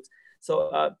Whole Foods.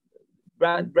 So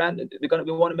brand, we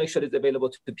want to make sure it's available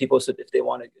to people. So if they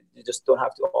want to, you just don't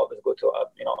have to always go to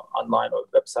online or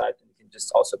website. And you can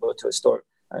just also go to a store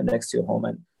next to your home.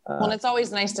 And well, it's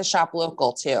always nice to shop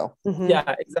local too. Mm-hmm.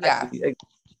 Yeah, exactly. Yeah.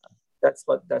 That's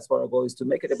what our goal is, to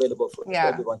make it available for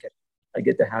everyone can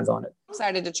get their hands on it.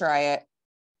 Excited to try it.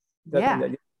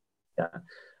 Definitely. Yeah.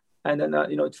 And then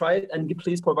try it, and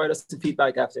please provide us the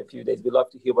feedback after a few days. We love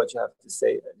to hear what you have to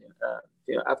say.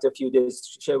 After a few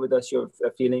days, share with us your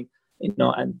feeling,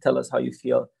 and tell us how you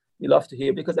feel. We love to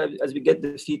hear, because as we get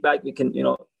the feedback, we can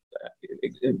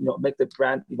make the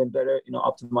brand even better.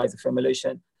 Optimize the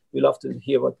formulation. We love to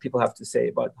hear what people have to say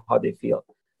about how they feel.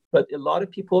 But a lot of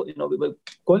people, we were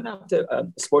going after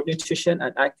sport nutrition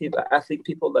and active athlete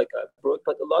people like Brooke,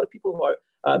 but a lot of people who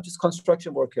are just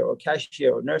construction worker or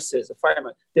cashier or nurses or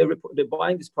firemen, they're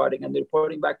buying this product and they're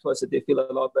reporting back to us that they feel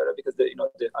a lot better because they're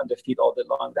on their feet all day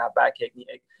long, they have backache, knee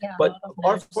ache. Yeah, but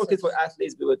our focus for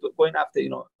athletes, we were going after,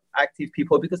 active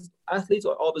people, because athletes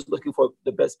are always looking for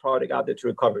the best product out there to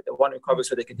recover. They want to recover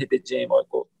so they can hit the gym or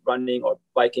go running or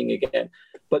biking again.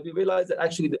 But we realized that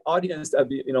actually the audience that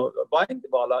buying the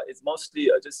Vala is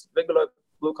mostly just regular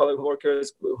blue-collar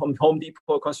workers, Home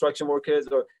Depot construction workers,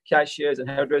 or cashiers and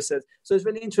hairdressers. So it's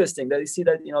really interesting that you see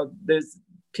that there's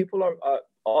people are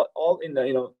all in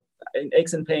the in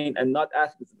aches and pain, and not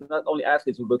only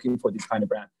athletes who are looking for this kind of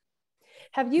brand.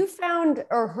 Have you found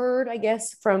or heard, I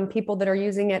guess, from people that are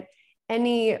using it,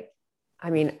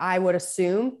 I would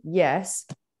assume yes,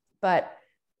 but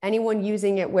anyone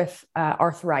using it with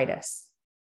arthritis?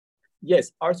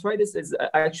 Yes, arthritis is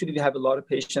actually, we have a lot of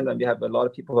patients and we have a lot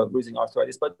of people who are losing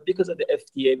arthritis, but because of the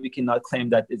FDA, we cannot claim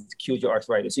that it cures your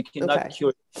arthritis. You cannot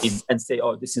cure it and say,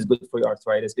 oh, this is good for your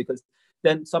arthritis, because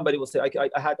then somebody will say,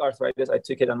 I had arthritis, I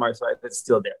took it and my arthritis is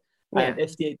still there. Yeah. And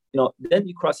FDA, then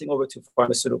you're crossing over to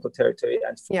pharmaceutical territory,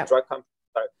 and drug companies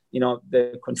are,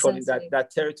 they're controlling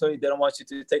that territory. They don't want you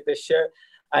to take their share,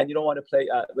 and you don't want to play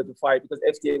with the fire, because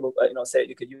FDA will, say,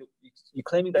 you're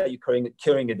claiming that you're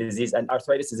curing a disease, and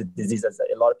arthritis is a disease, as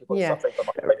a lot of people are suffering from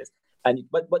arthritis. And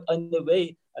but on the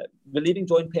way, relieving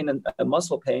joint pain and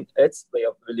muscle pain, it's a way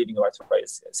of relieving your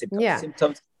arthritis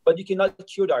symptoms. But you cannot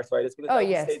cure the arthritis because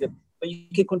but you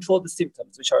can control the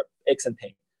symptoms, which are aches and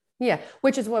pain. Yeah,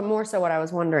 which is what I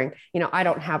was wondering. I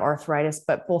don't have arthritis,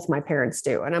 but both my parents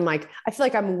do, and I'm like, I feel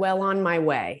like I'm well on my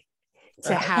way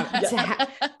to have.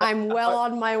 I'm well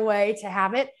on my way to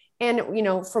have it, and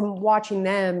from watching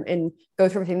them and go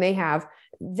through everything they have,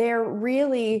 there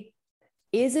really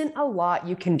isn't a lot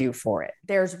you can do for it.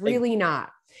 There's really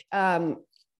not.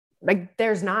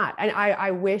 There's not. And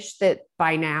I wish that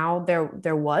by now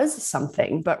there was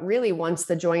something, but really once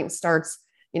the joint starts,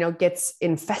 gets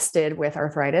infested with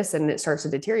arthritis and it starts to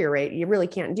deteriorate, you really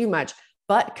can't do much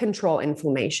but control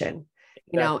inflammation,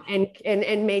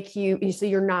 and make you, so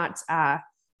you're not,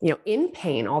 in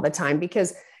pain all the time,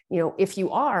 because, if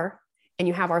you are, and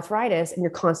you have arthritis and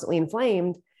you're constantly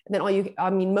inflamed,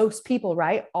 then most people,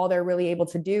 right, all they're really able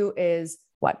to do is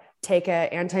take an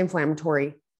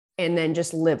anti-inflammatory and then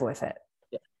just live with it.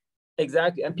 Yeah,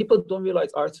 exactly. And people don't realize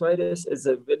arthritis is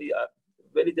a really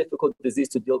very difficult disease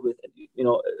to deal with.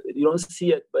 You don't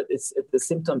see it, but the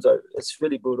symptoms it's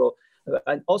really brutal.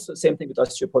 And also same thing with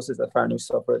osteoporosis that Farnoosh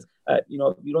suffers.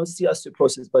 You don't see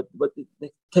osteoporosis, but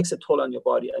it takes a toll on your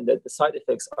body, and the side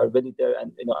effects are really there.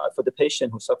 And for the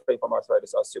patient who's suffering from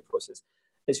arthritis, osteoporosis,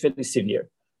 it's really severe.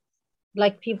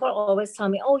 Like people always tell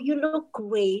me, oh, you look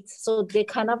great. So they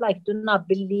kind of do not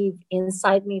believe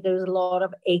inside me there's a lot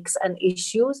of aches and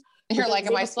issues. You're like,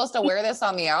 am I supposed to wear this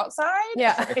on the outside?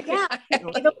 Yeah. Yeah.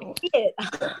 I don't see it.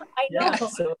 I know.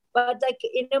 Yeah, but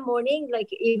in the morning,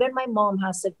 even my mom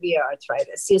has severe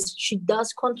arthritis. She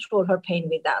does control her pain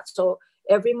with that. So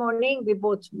every morning we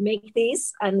both make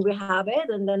this and we have it.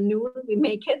 And then noon we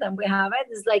make it and we have it.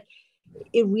 It's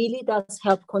it really does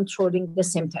help controlling the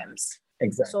symptoms.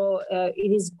 Exactly. So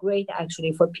it is great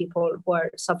actually for people who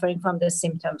are suffering from the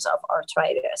symptoms of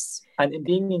arthritis. And in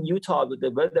being in Utah,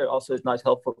 the weather also is not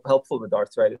helpful with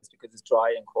arthritis because it's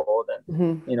dry and cold,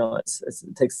 and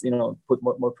it takes put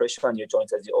more pressure on your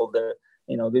joints as you're older.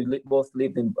 We both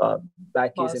lived in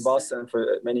back east in Boston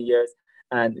for many years,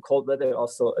 and the cold weather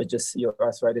also just your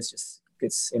arthritis just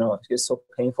gets it's so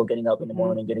painful getting up in the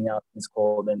morning, getting out. It's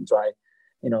cold and dry.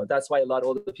 That's why a lot of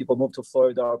older people move to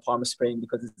Florida or Palm Springs,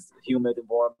 because it's humid and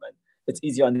warm and it's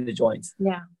easier on the joints.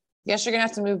 Yeah. Guess you're going to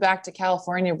have to move back to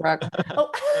California, Brooke.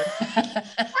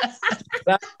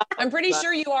 I'm pretty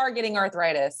sure you are getting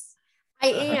arthritis. I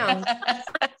am.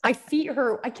 My feet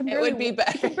hurt. I can barely. It would be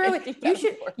better.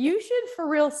 You should for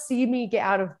real see me get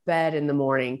out of bed in the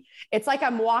morning. It's like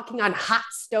I'm walking on hot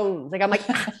stones. I'm like,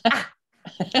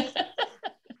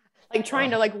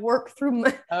 trying to work through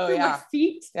my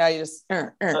feet. Yeah, you just.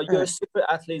 You're a super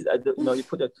athlete. You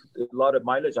put a lot of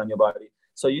mileage on your body,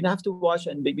 so you have to watch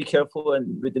and be careful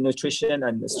and with the nutrition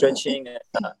and the stretching.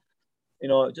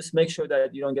 And, just make sure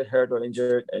that you don't get hurt or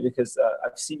injured. Because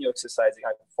I've seen you exercising.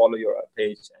 I follow your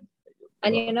page.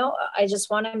 And I just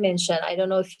want to mention. I don't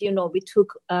know if we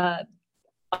took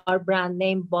our brand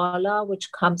name Bala,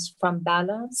 which comes from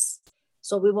balance.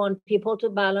 So we want people to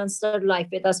balance their life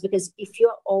with us, because if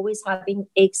you're always having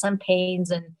aches and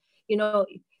pains and, you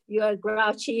are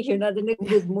grouchy, you're not in a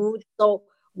good mood. So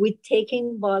with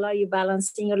taking Bala, you're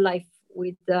balancing your life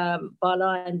with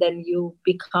Bala, and then you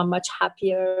become much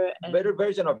happier. And better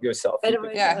version of yourself. Better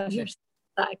version of yourself.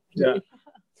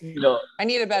 Yeah. I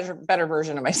need a better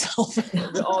version of myself.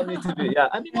 We all need to be,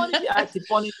 and we want to be active,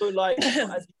 want to enjoy life. As we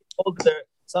get older,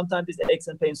 sometimes these aches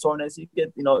and pain, soreness, you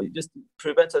get, it just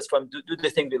prevents us from do the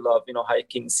thing we love,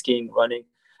 hiking, skiing, running.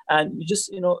 And you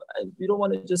just, you don't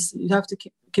want to you have to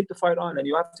keep the fight on, and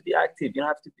you have to be active.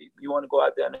 You want to go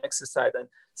out there and exercise. And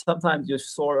sometimes you're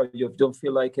sore, or you don't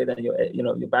feel like it, and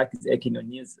your back is aching, your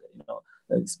knees,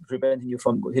 it's preventing you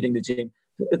from hitting the gym.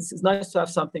 It's nice to have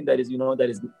something that is,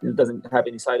 doesn't have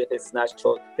any side effects, it's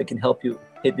natural, that can help you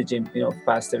hit the gym,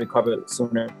 faster, recover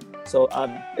sooner. So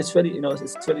it's really,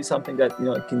 it's really something that,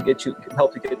 can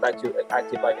help you get back to your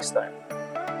active lifestyle.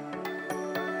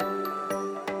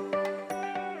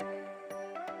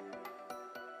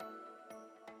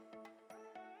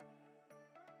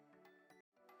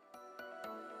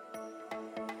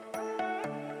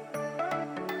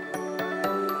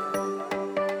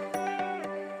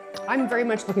 I'm very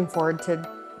much looking forward to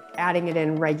adding it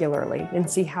in regularly and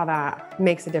see how that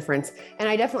makes a difference. And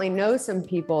I definitely know some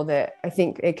people that I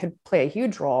think it could play a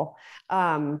huge role.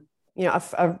 A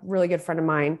really good friend of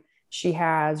mine, she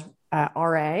has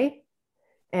RA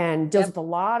and deals with a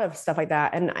lot of stuff like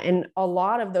that. And a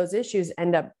lot of those issues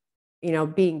end up,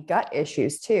 being gut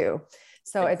issues too.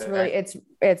 So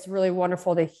it's really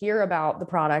wonderful to hear about the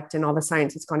product and all the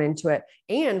science that's gone into it.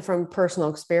 And from personal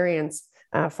experience,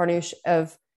 Farnoosh,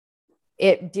 of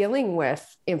it dealing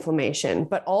with inflammation,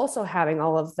 but also having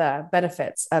all of the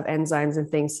benefits of enzymes and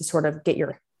things to sort of get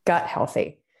your gut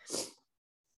healthy.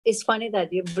 It's funny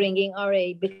that you're bringing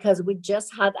RA, because we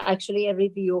just had actually a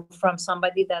review from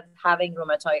somebody that's having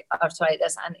rheumatoid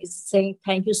arthritis and is saying,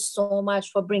 thank you so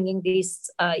much for bringing this,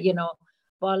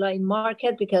 Bala in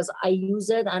market, because I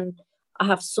use it and I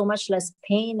have so much less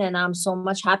pain and I'm so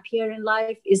much happier in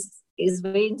life. Is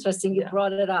very interesting. You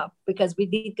brought it up because we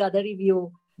did get a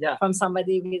review from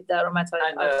somebody with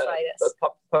rheumatoid arthritis.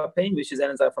 Papain, which is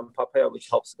an enzyme from papaya, which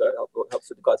helps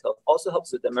with gut health, also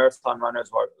helps with the marathon runners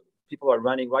who are people are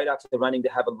running. Right after running, they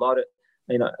have a lot of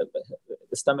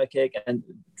stomach ache, and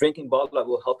drinking bala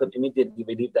will help them immediately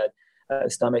relieve that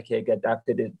stomach ache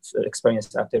adapted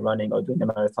experience after running or doing a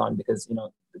marathon, because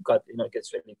the gut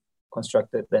gets really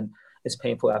constructed, then it's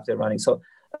painful after running. So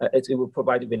it will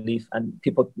provide relief, and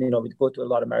people we go to a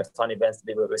lot of marathon events.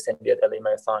 They were recently at LA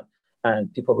Marathon,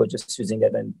 and people were just using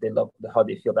it, and they love how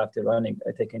they feel after running,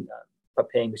 taking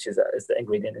papain, which is the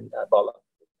ingredient in bala.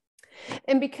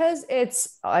 And because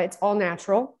it's all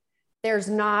natural, there's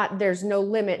no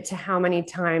limit to how many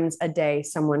times a day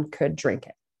someone could drink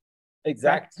it.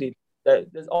 Exactly.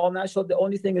 There's all natural. The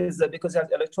only thing is that because it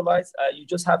has electrolytes, you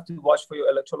just have to watch for your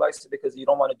electrolytes, because you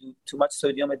don't want to do too much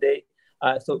sodium a day.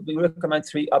 So we recommend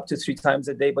up to three times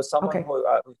a day. But someone who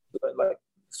like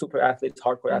super athletes,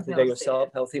 hardcore athletes like yourself,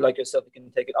 healthy like yourself, you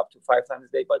can take it up to 5 times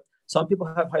a day. But some people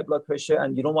have high blood pressure,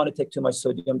 and you don't want to take too much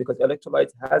sodium, because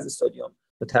electrolytes has the sodium,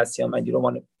 potassium, and you don't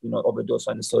want to overdose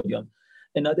on the sodium.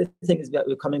 Another thing is that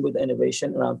we're coming with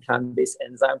innovation around plant-based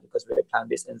enzymes, because we're a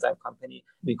plant-based enzyme company.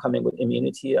 We're coming with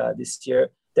immunity this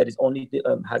year that is only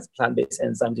has plant-based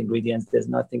enzymes ingredients. There's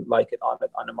nothing like it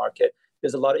on the market.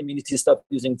 There's a lot of immunity stuff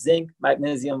using zinc,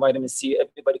 magnesium, vitamin C.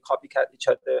 Everybody copycat each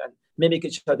other and mimic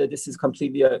each other. This is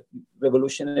completely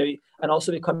revolutionary. And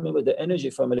also we're coming with the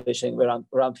energy formulation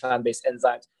around plant-based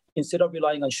enzymes. Instead of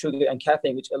relying on sugar and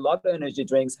caffeine, which a lot of energy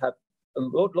drinks have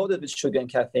loaded with sugar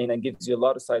and caffeine and gives you a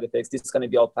lot of side effects, this is going to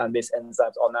be all plant-based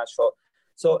enzymes, all natural.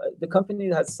 So the company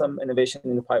has some innovation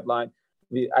in the pipeline.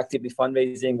 We're actively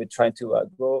fundraising. We're trying to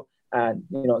grow and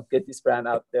get this brand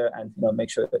out there and make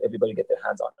sure that everybody get their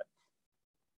hands on it.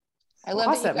 I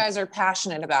love that you guys are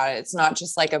passionate about it. It's not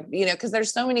just like because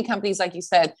there's so many companies, like you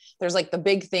said, there's like the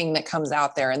big thing that comes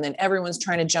out there and then everyone's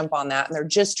trying to jump on that and they're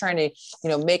just trying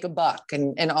to, make a buck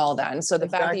and all that. And so the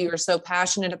fact that you are so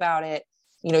passionate about it,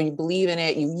 you believe in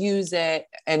it, you use it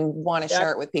and want to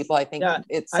share it with people, I think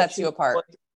it sets you apart.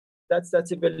 That's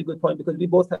a very good point, because we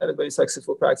both had a very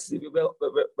successful practice. We were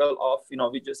well off,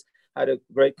 we just had a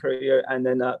great career, and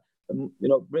then,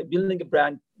 building a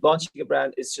brand, launching a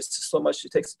brand is just so much,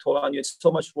 it takes a toll on you. It's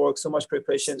so much work, so much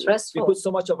preparation. Stressful. We put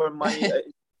so much of our money,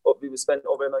 we spent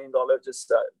over $1 million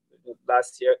just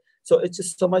last year. So it's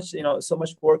just so much, so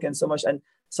much work and so much. And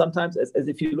sometimes as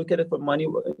if you look at it for money,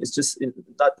 it's just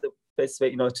not the best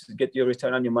way, to get your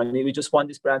return on your money. We just want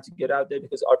this brand to get out there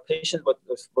because our patients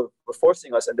were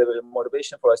forcing us, and they were a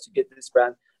motivation for us to get this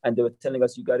brand. And they were telling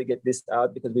us, you got to get this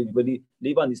out because we really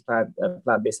live on this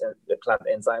plant-based plant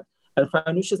enzyme. And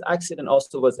Farnoosh's accident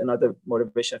also was another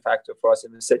motivation factor for us.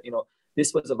 And we said,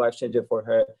 this was a life changer for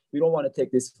her. We don't want to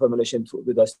take this formulation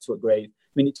with us to a grave.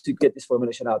 We need to get this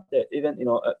formulation out there. Even,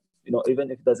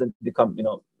 even if it doesn't become,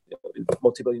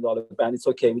 multi-billion-dollar brand, it's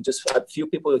okay. We just have few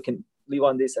people that can live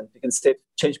on this and we can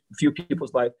change a few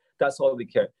people's life. That's all we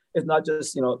care. It's not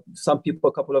just,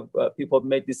 a couple of people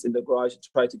made this in the garage,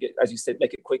 try to get, as you said,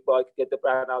 make a quick buck, get the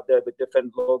brand out there with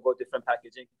different logo, different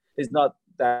packaging. It's not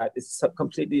that. It's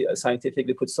completely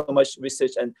scientifically put so much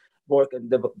research and work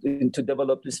to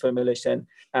develop this formulation.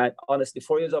 And honestly,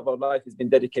 4 years of our life has been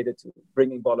dedicated to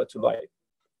bringing Bala to life.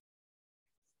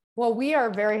 Well, we are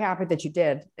very happy that you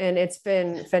did. And it's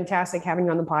been fantastic having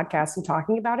you on the podcast and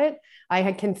talking about it.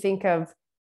 I can think of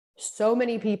so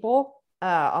many people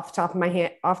off the top of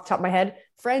my head,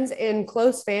 friends and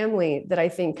close family that I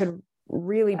think could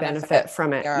really benefit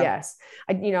from it. Yeah. Yes.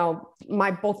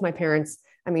 Both my parents,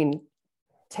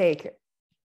 take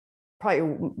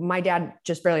probably, my dad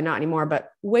just barely, not anymore, but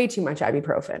way too much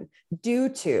ibuprofen due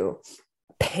to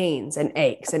pains and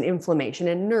aches and inflammation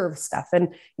and nerve stuff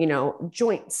and,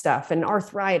 joint stuff and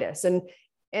arthritis.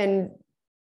 And,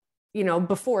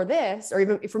 before this, or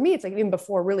even for me, it's like even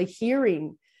before really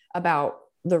hearing about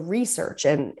the research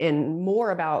and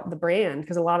more about the brand,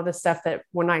 because a lot of the stuff that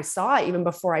when I saw it, even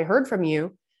before I heard from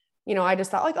you, I just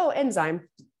thought like, oh, enzyme,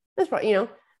 this, but I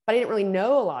didn't really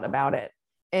know a lot about it.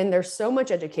 And there's so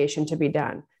much education to be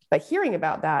done, but hearing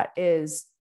about that is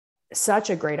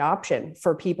such a great option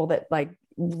for people that like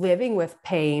living with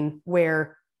pain,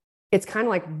 where it's kind of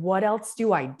like, what else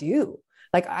do I do?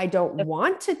 Like, I don't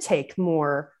want to take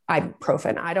more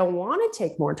ibuprofen. I don't want to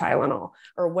take more Tylenol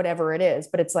or whatever it is,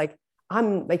 but it's like,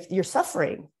 I'm like, you're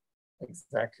suffering.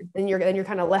 Exactly. And you're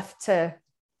kind of left to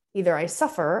either I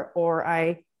suffer or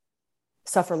I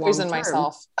suffer long term.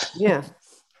 Myself. Yeah.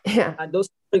 Yeah. And those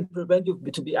things prevent you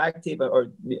to be active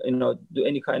or, do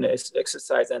any kind of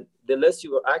exercise. And the less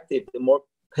you are active, the more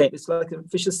pain. It's like a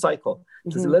vicious cycle.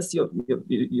 The less you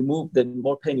move, the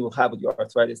more pain you will have with your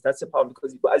arthritis. That's the problem,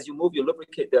 because as you move, you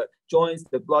lubricate the joints,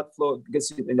 the blood flow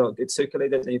gets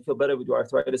circulated, and you feel better with your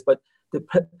arthritis. But the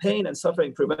pain and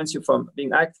suffering prevents you from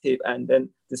being active, and then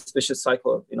this vicious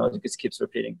cycle, it just keeps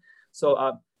repeating. So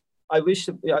I wish,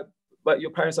 but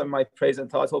your parents are my praise and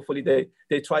thoughts. Hopefully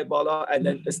they try Bala and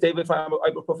then stay with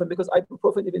ibuprofen, because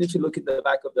ibuprofen, even if you look at the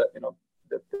back of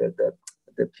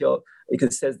the pill,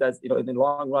 it says that in the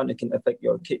long run it can affect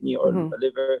your kidney or the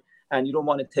liver, and you don't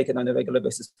want to take it on a regular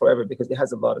basis forever because it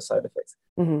has a lot of side effects.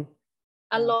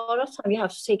 A lot of time you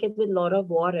have to take it with a lot of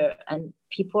water, and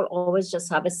people always just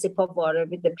have a sip of water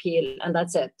with the pill and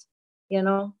that's it,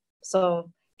 so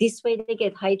this way they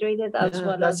get hydrated as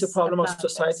well. That's the problem of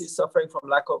society, suffering from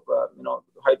lack of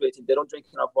hydrating. They don't drink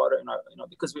enough water,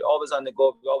 because we're always on the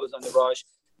go, we're always on the rush.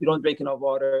 We don't drink enough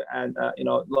water, and a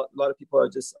lot of people are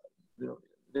just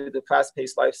the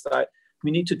fast-paced lifestyle.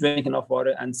 We need to drink enough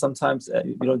water, and sometimes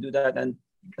we don't do that. And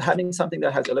having something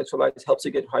that has electrolytes helps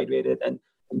you get hydrated and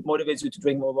motivates you to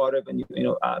drink more water when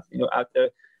out there.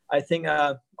 I think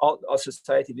all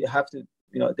society, we have to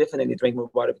definitely drink more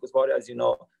water, because water, as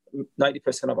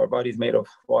 90% of our body is made of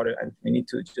water, and we need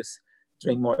to just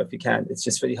drink more if we can. It's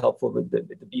just really helpful with the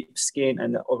skin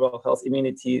and the overall health,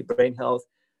 immunity, brain health,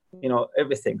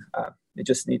 everything. You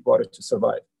just need water to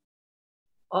survive.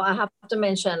 Oh, I have to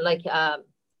mention,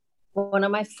 one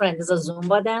of my friends is a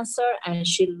Zumba dancer, and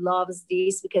she loves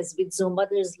this because with Zumba,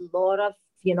 there's a lot of,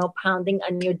 pounding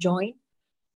on your joint.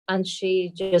 And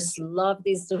she just loved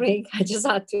this drink. I just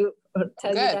had to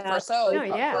tell you that.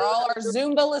 For all our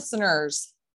Zumba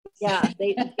listeners. Yeah,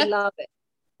 they love it.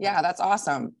 Yeah, that's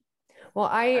awesome. Well,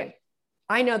 I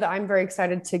know that I'm very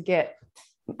excited to get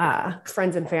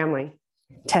friends and family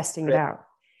testing it out.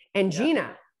 And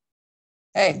Gina.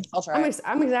 Hey, I'll try it.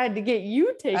 I'm excited to get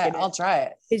you taking it. I'll try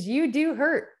it. Because you do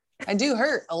hurt. I do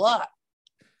hurt a lot.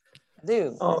 I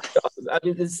do. Oh, I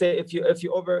didn't say if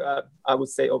you over, I would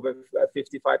say over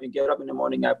 55 and get up in the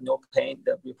morning, have no pain,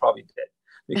 then you're probably dead.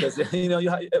 Because when you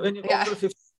over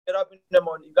 50, get up in the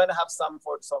morning, you're gonna have some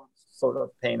sort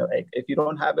of pain or ache. If you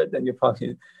don't have it, then you're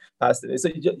probably past it. So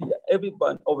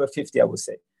everyone over 50, I would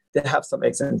say, they have some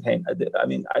aches and pain. I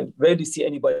mean, I rarely see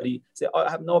anybody say, "Oh,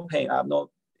 I have no pain, I have no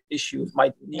issues,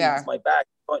 my knees, my back."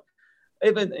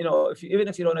 Even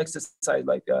if you don't exercise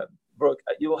like Brooke,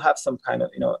 you will have some kind of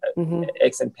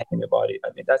aches and pain in your body. I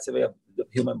mean, that's the way of the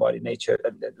human body nature,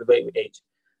 and the way we age.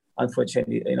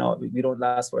 Unfortunately, we don't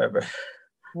last forever.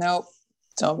 Nope.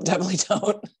 Definitely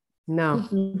don't. No.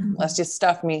 Unless you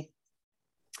stuff me.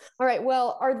 All right.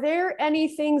 Well, are there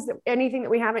anything that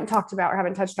we haven't talked about or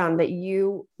haven't touched on that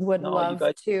you would love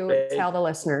to tell the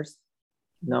listeners?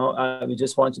 No, we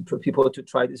just want for people to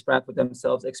try this brand for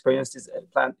themselves, experience this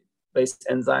plant-based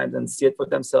enzymes, and see it for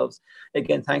themselves.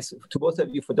 Again, thanks to both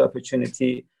of you for the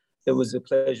opportunity. It was a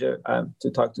pleasure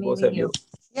to talk to both of you.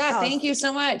 Yeah, thank you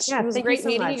so much. Yeah, it was great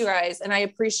meeting you guys, and I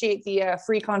appreciate the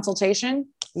free consultation.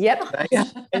 Yep. It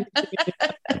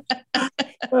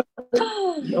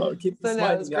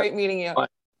was great meeting you.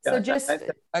 So just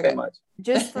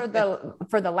for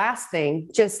the last thing,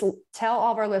 just tell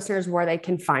all of our listeners where they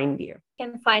can find you. You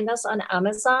can find us on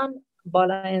Amazon,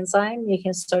 Bala Enzyme. You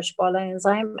can search Bala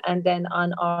Enzyme, and then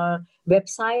on our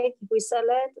website we sell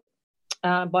it,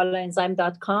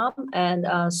 balaenzyme.com.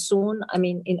 And soon,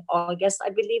 in August, I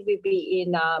believe we'll be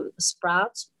in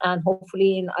Sprouts and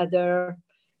hopefully in other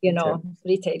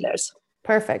retailers.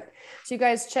 Perfect. So you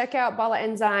guys check out Bala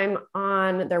Enzyme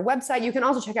on their website. You can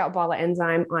also check out Bala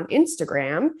Enzyme on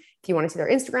Instagram if you want to see their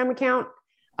Instagram account.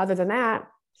 Other than that,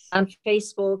 on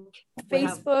Facebook,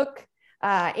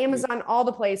 Amazon, all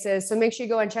the places. So make sure you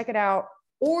go and check it out.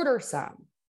 Order some.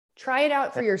 Try it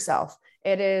out for yourself.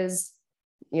 It is,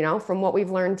 from what we've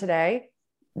learned today,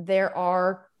 there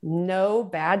are no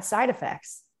bad side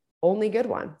effects, only good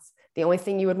ones. The only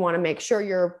thing you would want to make sure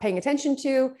you're paying attention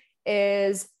to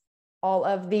is all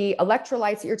of the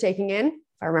electrolytes that you're taking in, if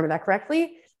I remember that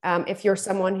correctly. If you're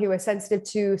someone who is sensitive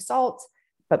to salt,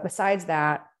 but besides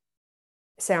that,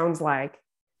 sounds like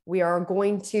we are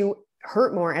going to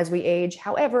hurt more as we age.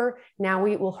 However, now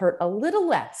we will hurt a little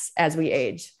less as we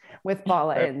age with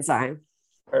Bala Enzyme.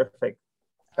 Perfect.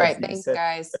 All right. Thanks,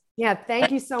 guys. Yeah.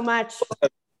 Thank you so much.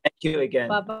 Thank you again.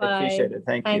 Bye-bye. I appreciate it.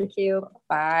 Thank you. Thank you.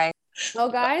 Bye.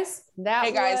 Well, guys,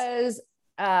 that was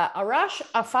Arash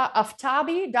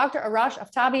Aftabi, Dr. Arash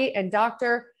Aftabi, and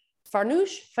Dr.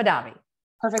 Farnoosh Fadavi.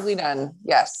 Perfectly done.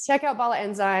 Yes. Check out Bala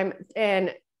Enzyme.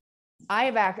 And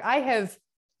I've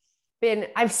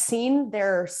seen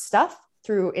their stuff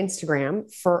through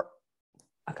Instagram for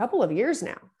a couple of years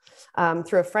now,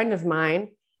 through a friend of mine.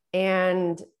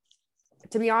 And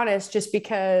to be honest, just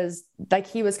because like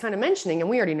he was kind of mentioning, and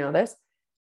we already know this,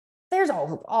 there's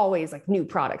always like new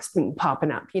products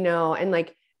popping up, and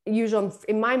like usually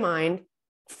in my mind,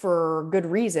 for good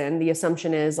reason, the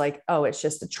assumption is like, oh, it's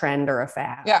just a trend or a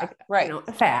fad. Yeah, like, right.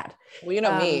 A fad.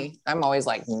 Well, me, I'm always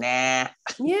like, nah.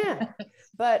 Yeah.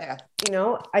 But,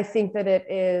 I think that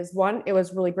it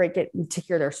was really great to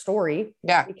hear their story.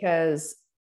 Yeah. Because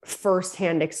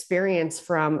firsthand experience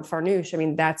from Farnoosh, I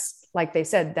mean, that's like they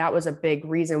said, that was a big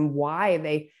reason why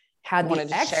they had the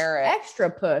extra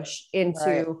push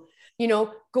into,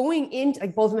 going into,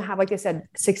 like both of them have, like I said,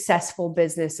 successful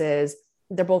businesses.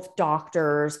 They're both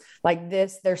doctors like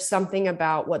this. There's something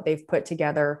about what they've put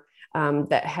together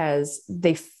that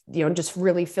just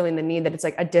really feeling the need that it's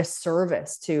like a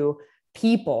disservice to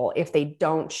people if they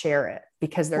don't share it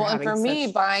because they're having and for me,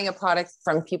 buying a product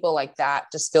from people like that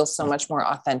just feels so much more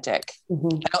authentic.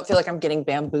 Mm-hmm. I don't feel like I'm getting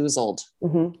bamboozled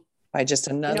by just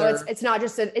another. It's not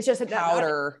just it's just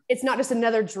powder. It's not just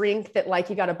another drink that like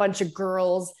you got a bunch of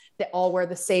girls that all wear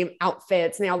the same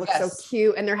outfits and they all look so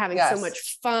cute and they're having so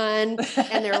much fun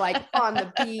and they're like on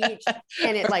the beach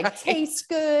and it like tastes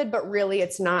good, but really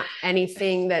it's not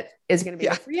anything that is going to be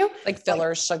good for you. Like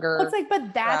filler, sugar. It's like,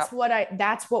 but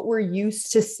that's what we're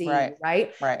used to seeing.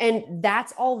 Right. And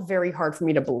that's all very hard for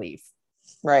me to believe.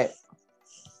 Right.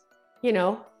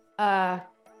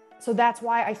 So that's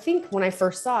why I think when I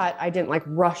first saw it, I didn't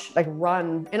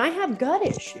run. And I have gut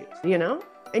issues,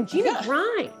 and Gina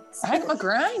grinds. I'm a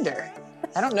grinder.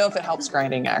 I don't know if it helps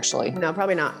grinding actually. No,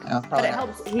 probably not. No, but it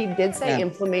helps. He did say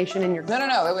inflammation in your gut.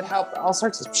 No. It would help all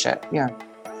sorts of shit. Yeah.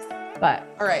 But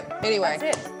all right. Anyway.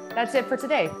 That's it for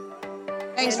today.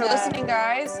 Thanks for listening,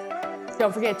 guys.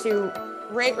 Don't forget to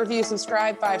rate, review,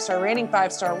 subscribe, 5-star rating,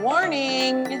 5-star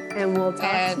warning. And we'll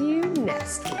talk to you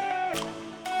next week.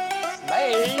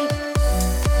 Bye.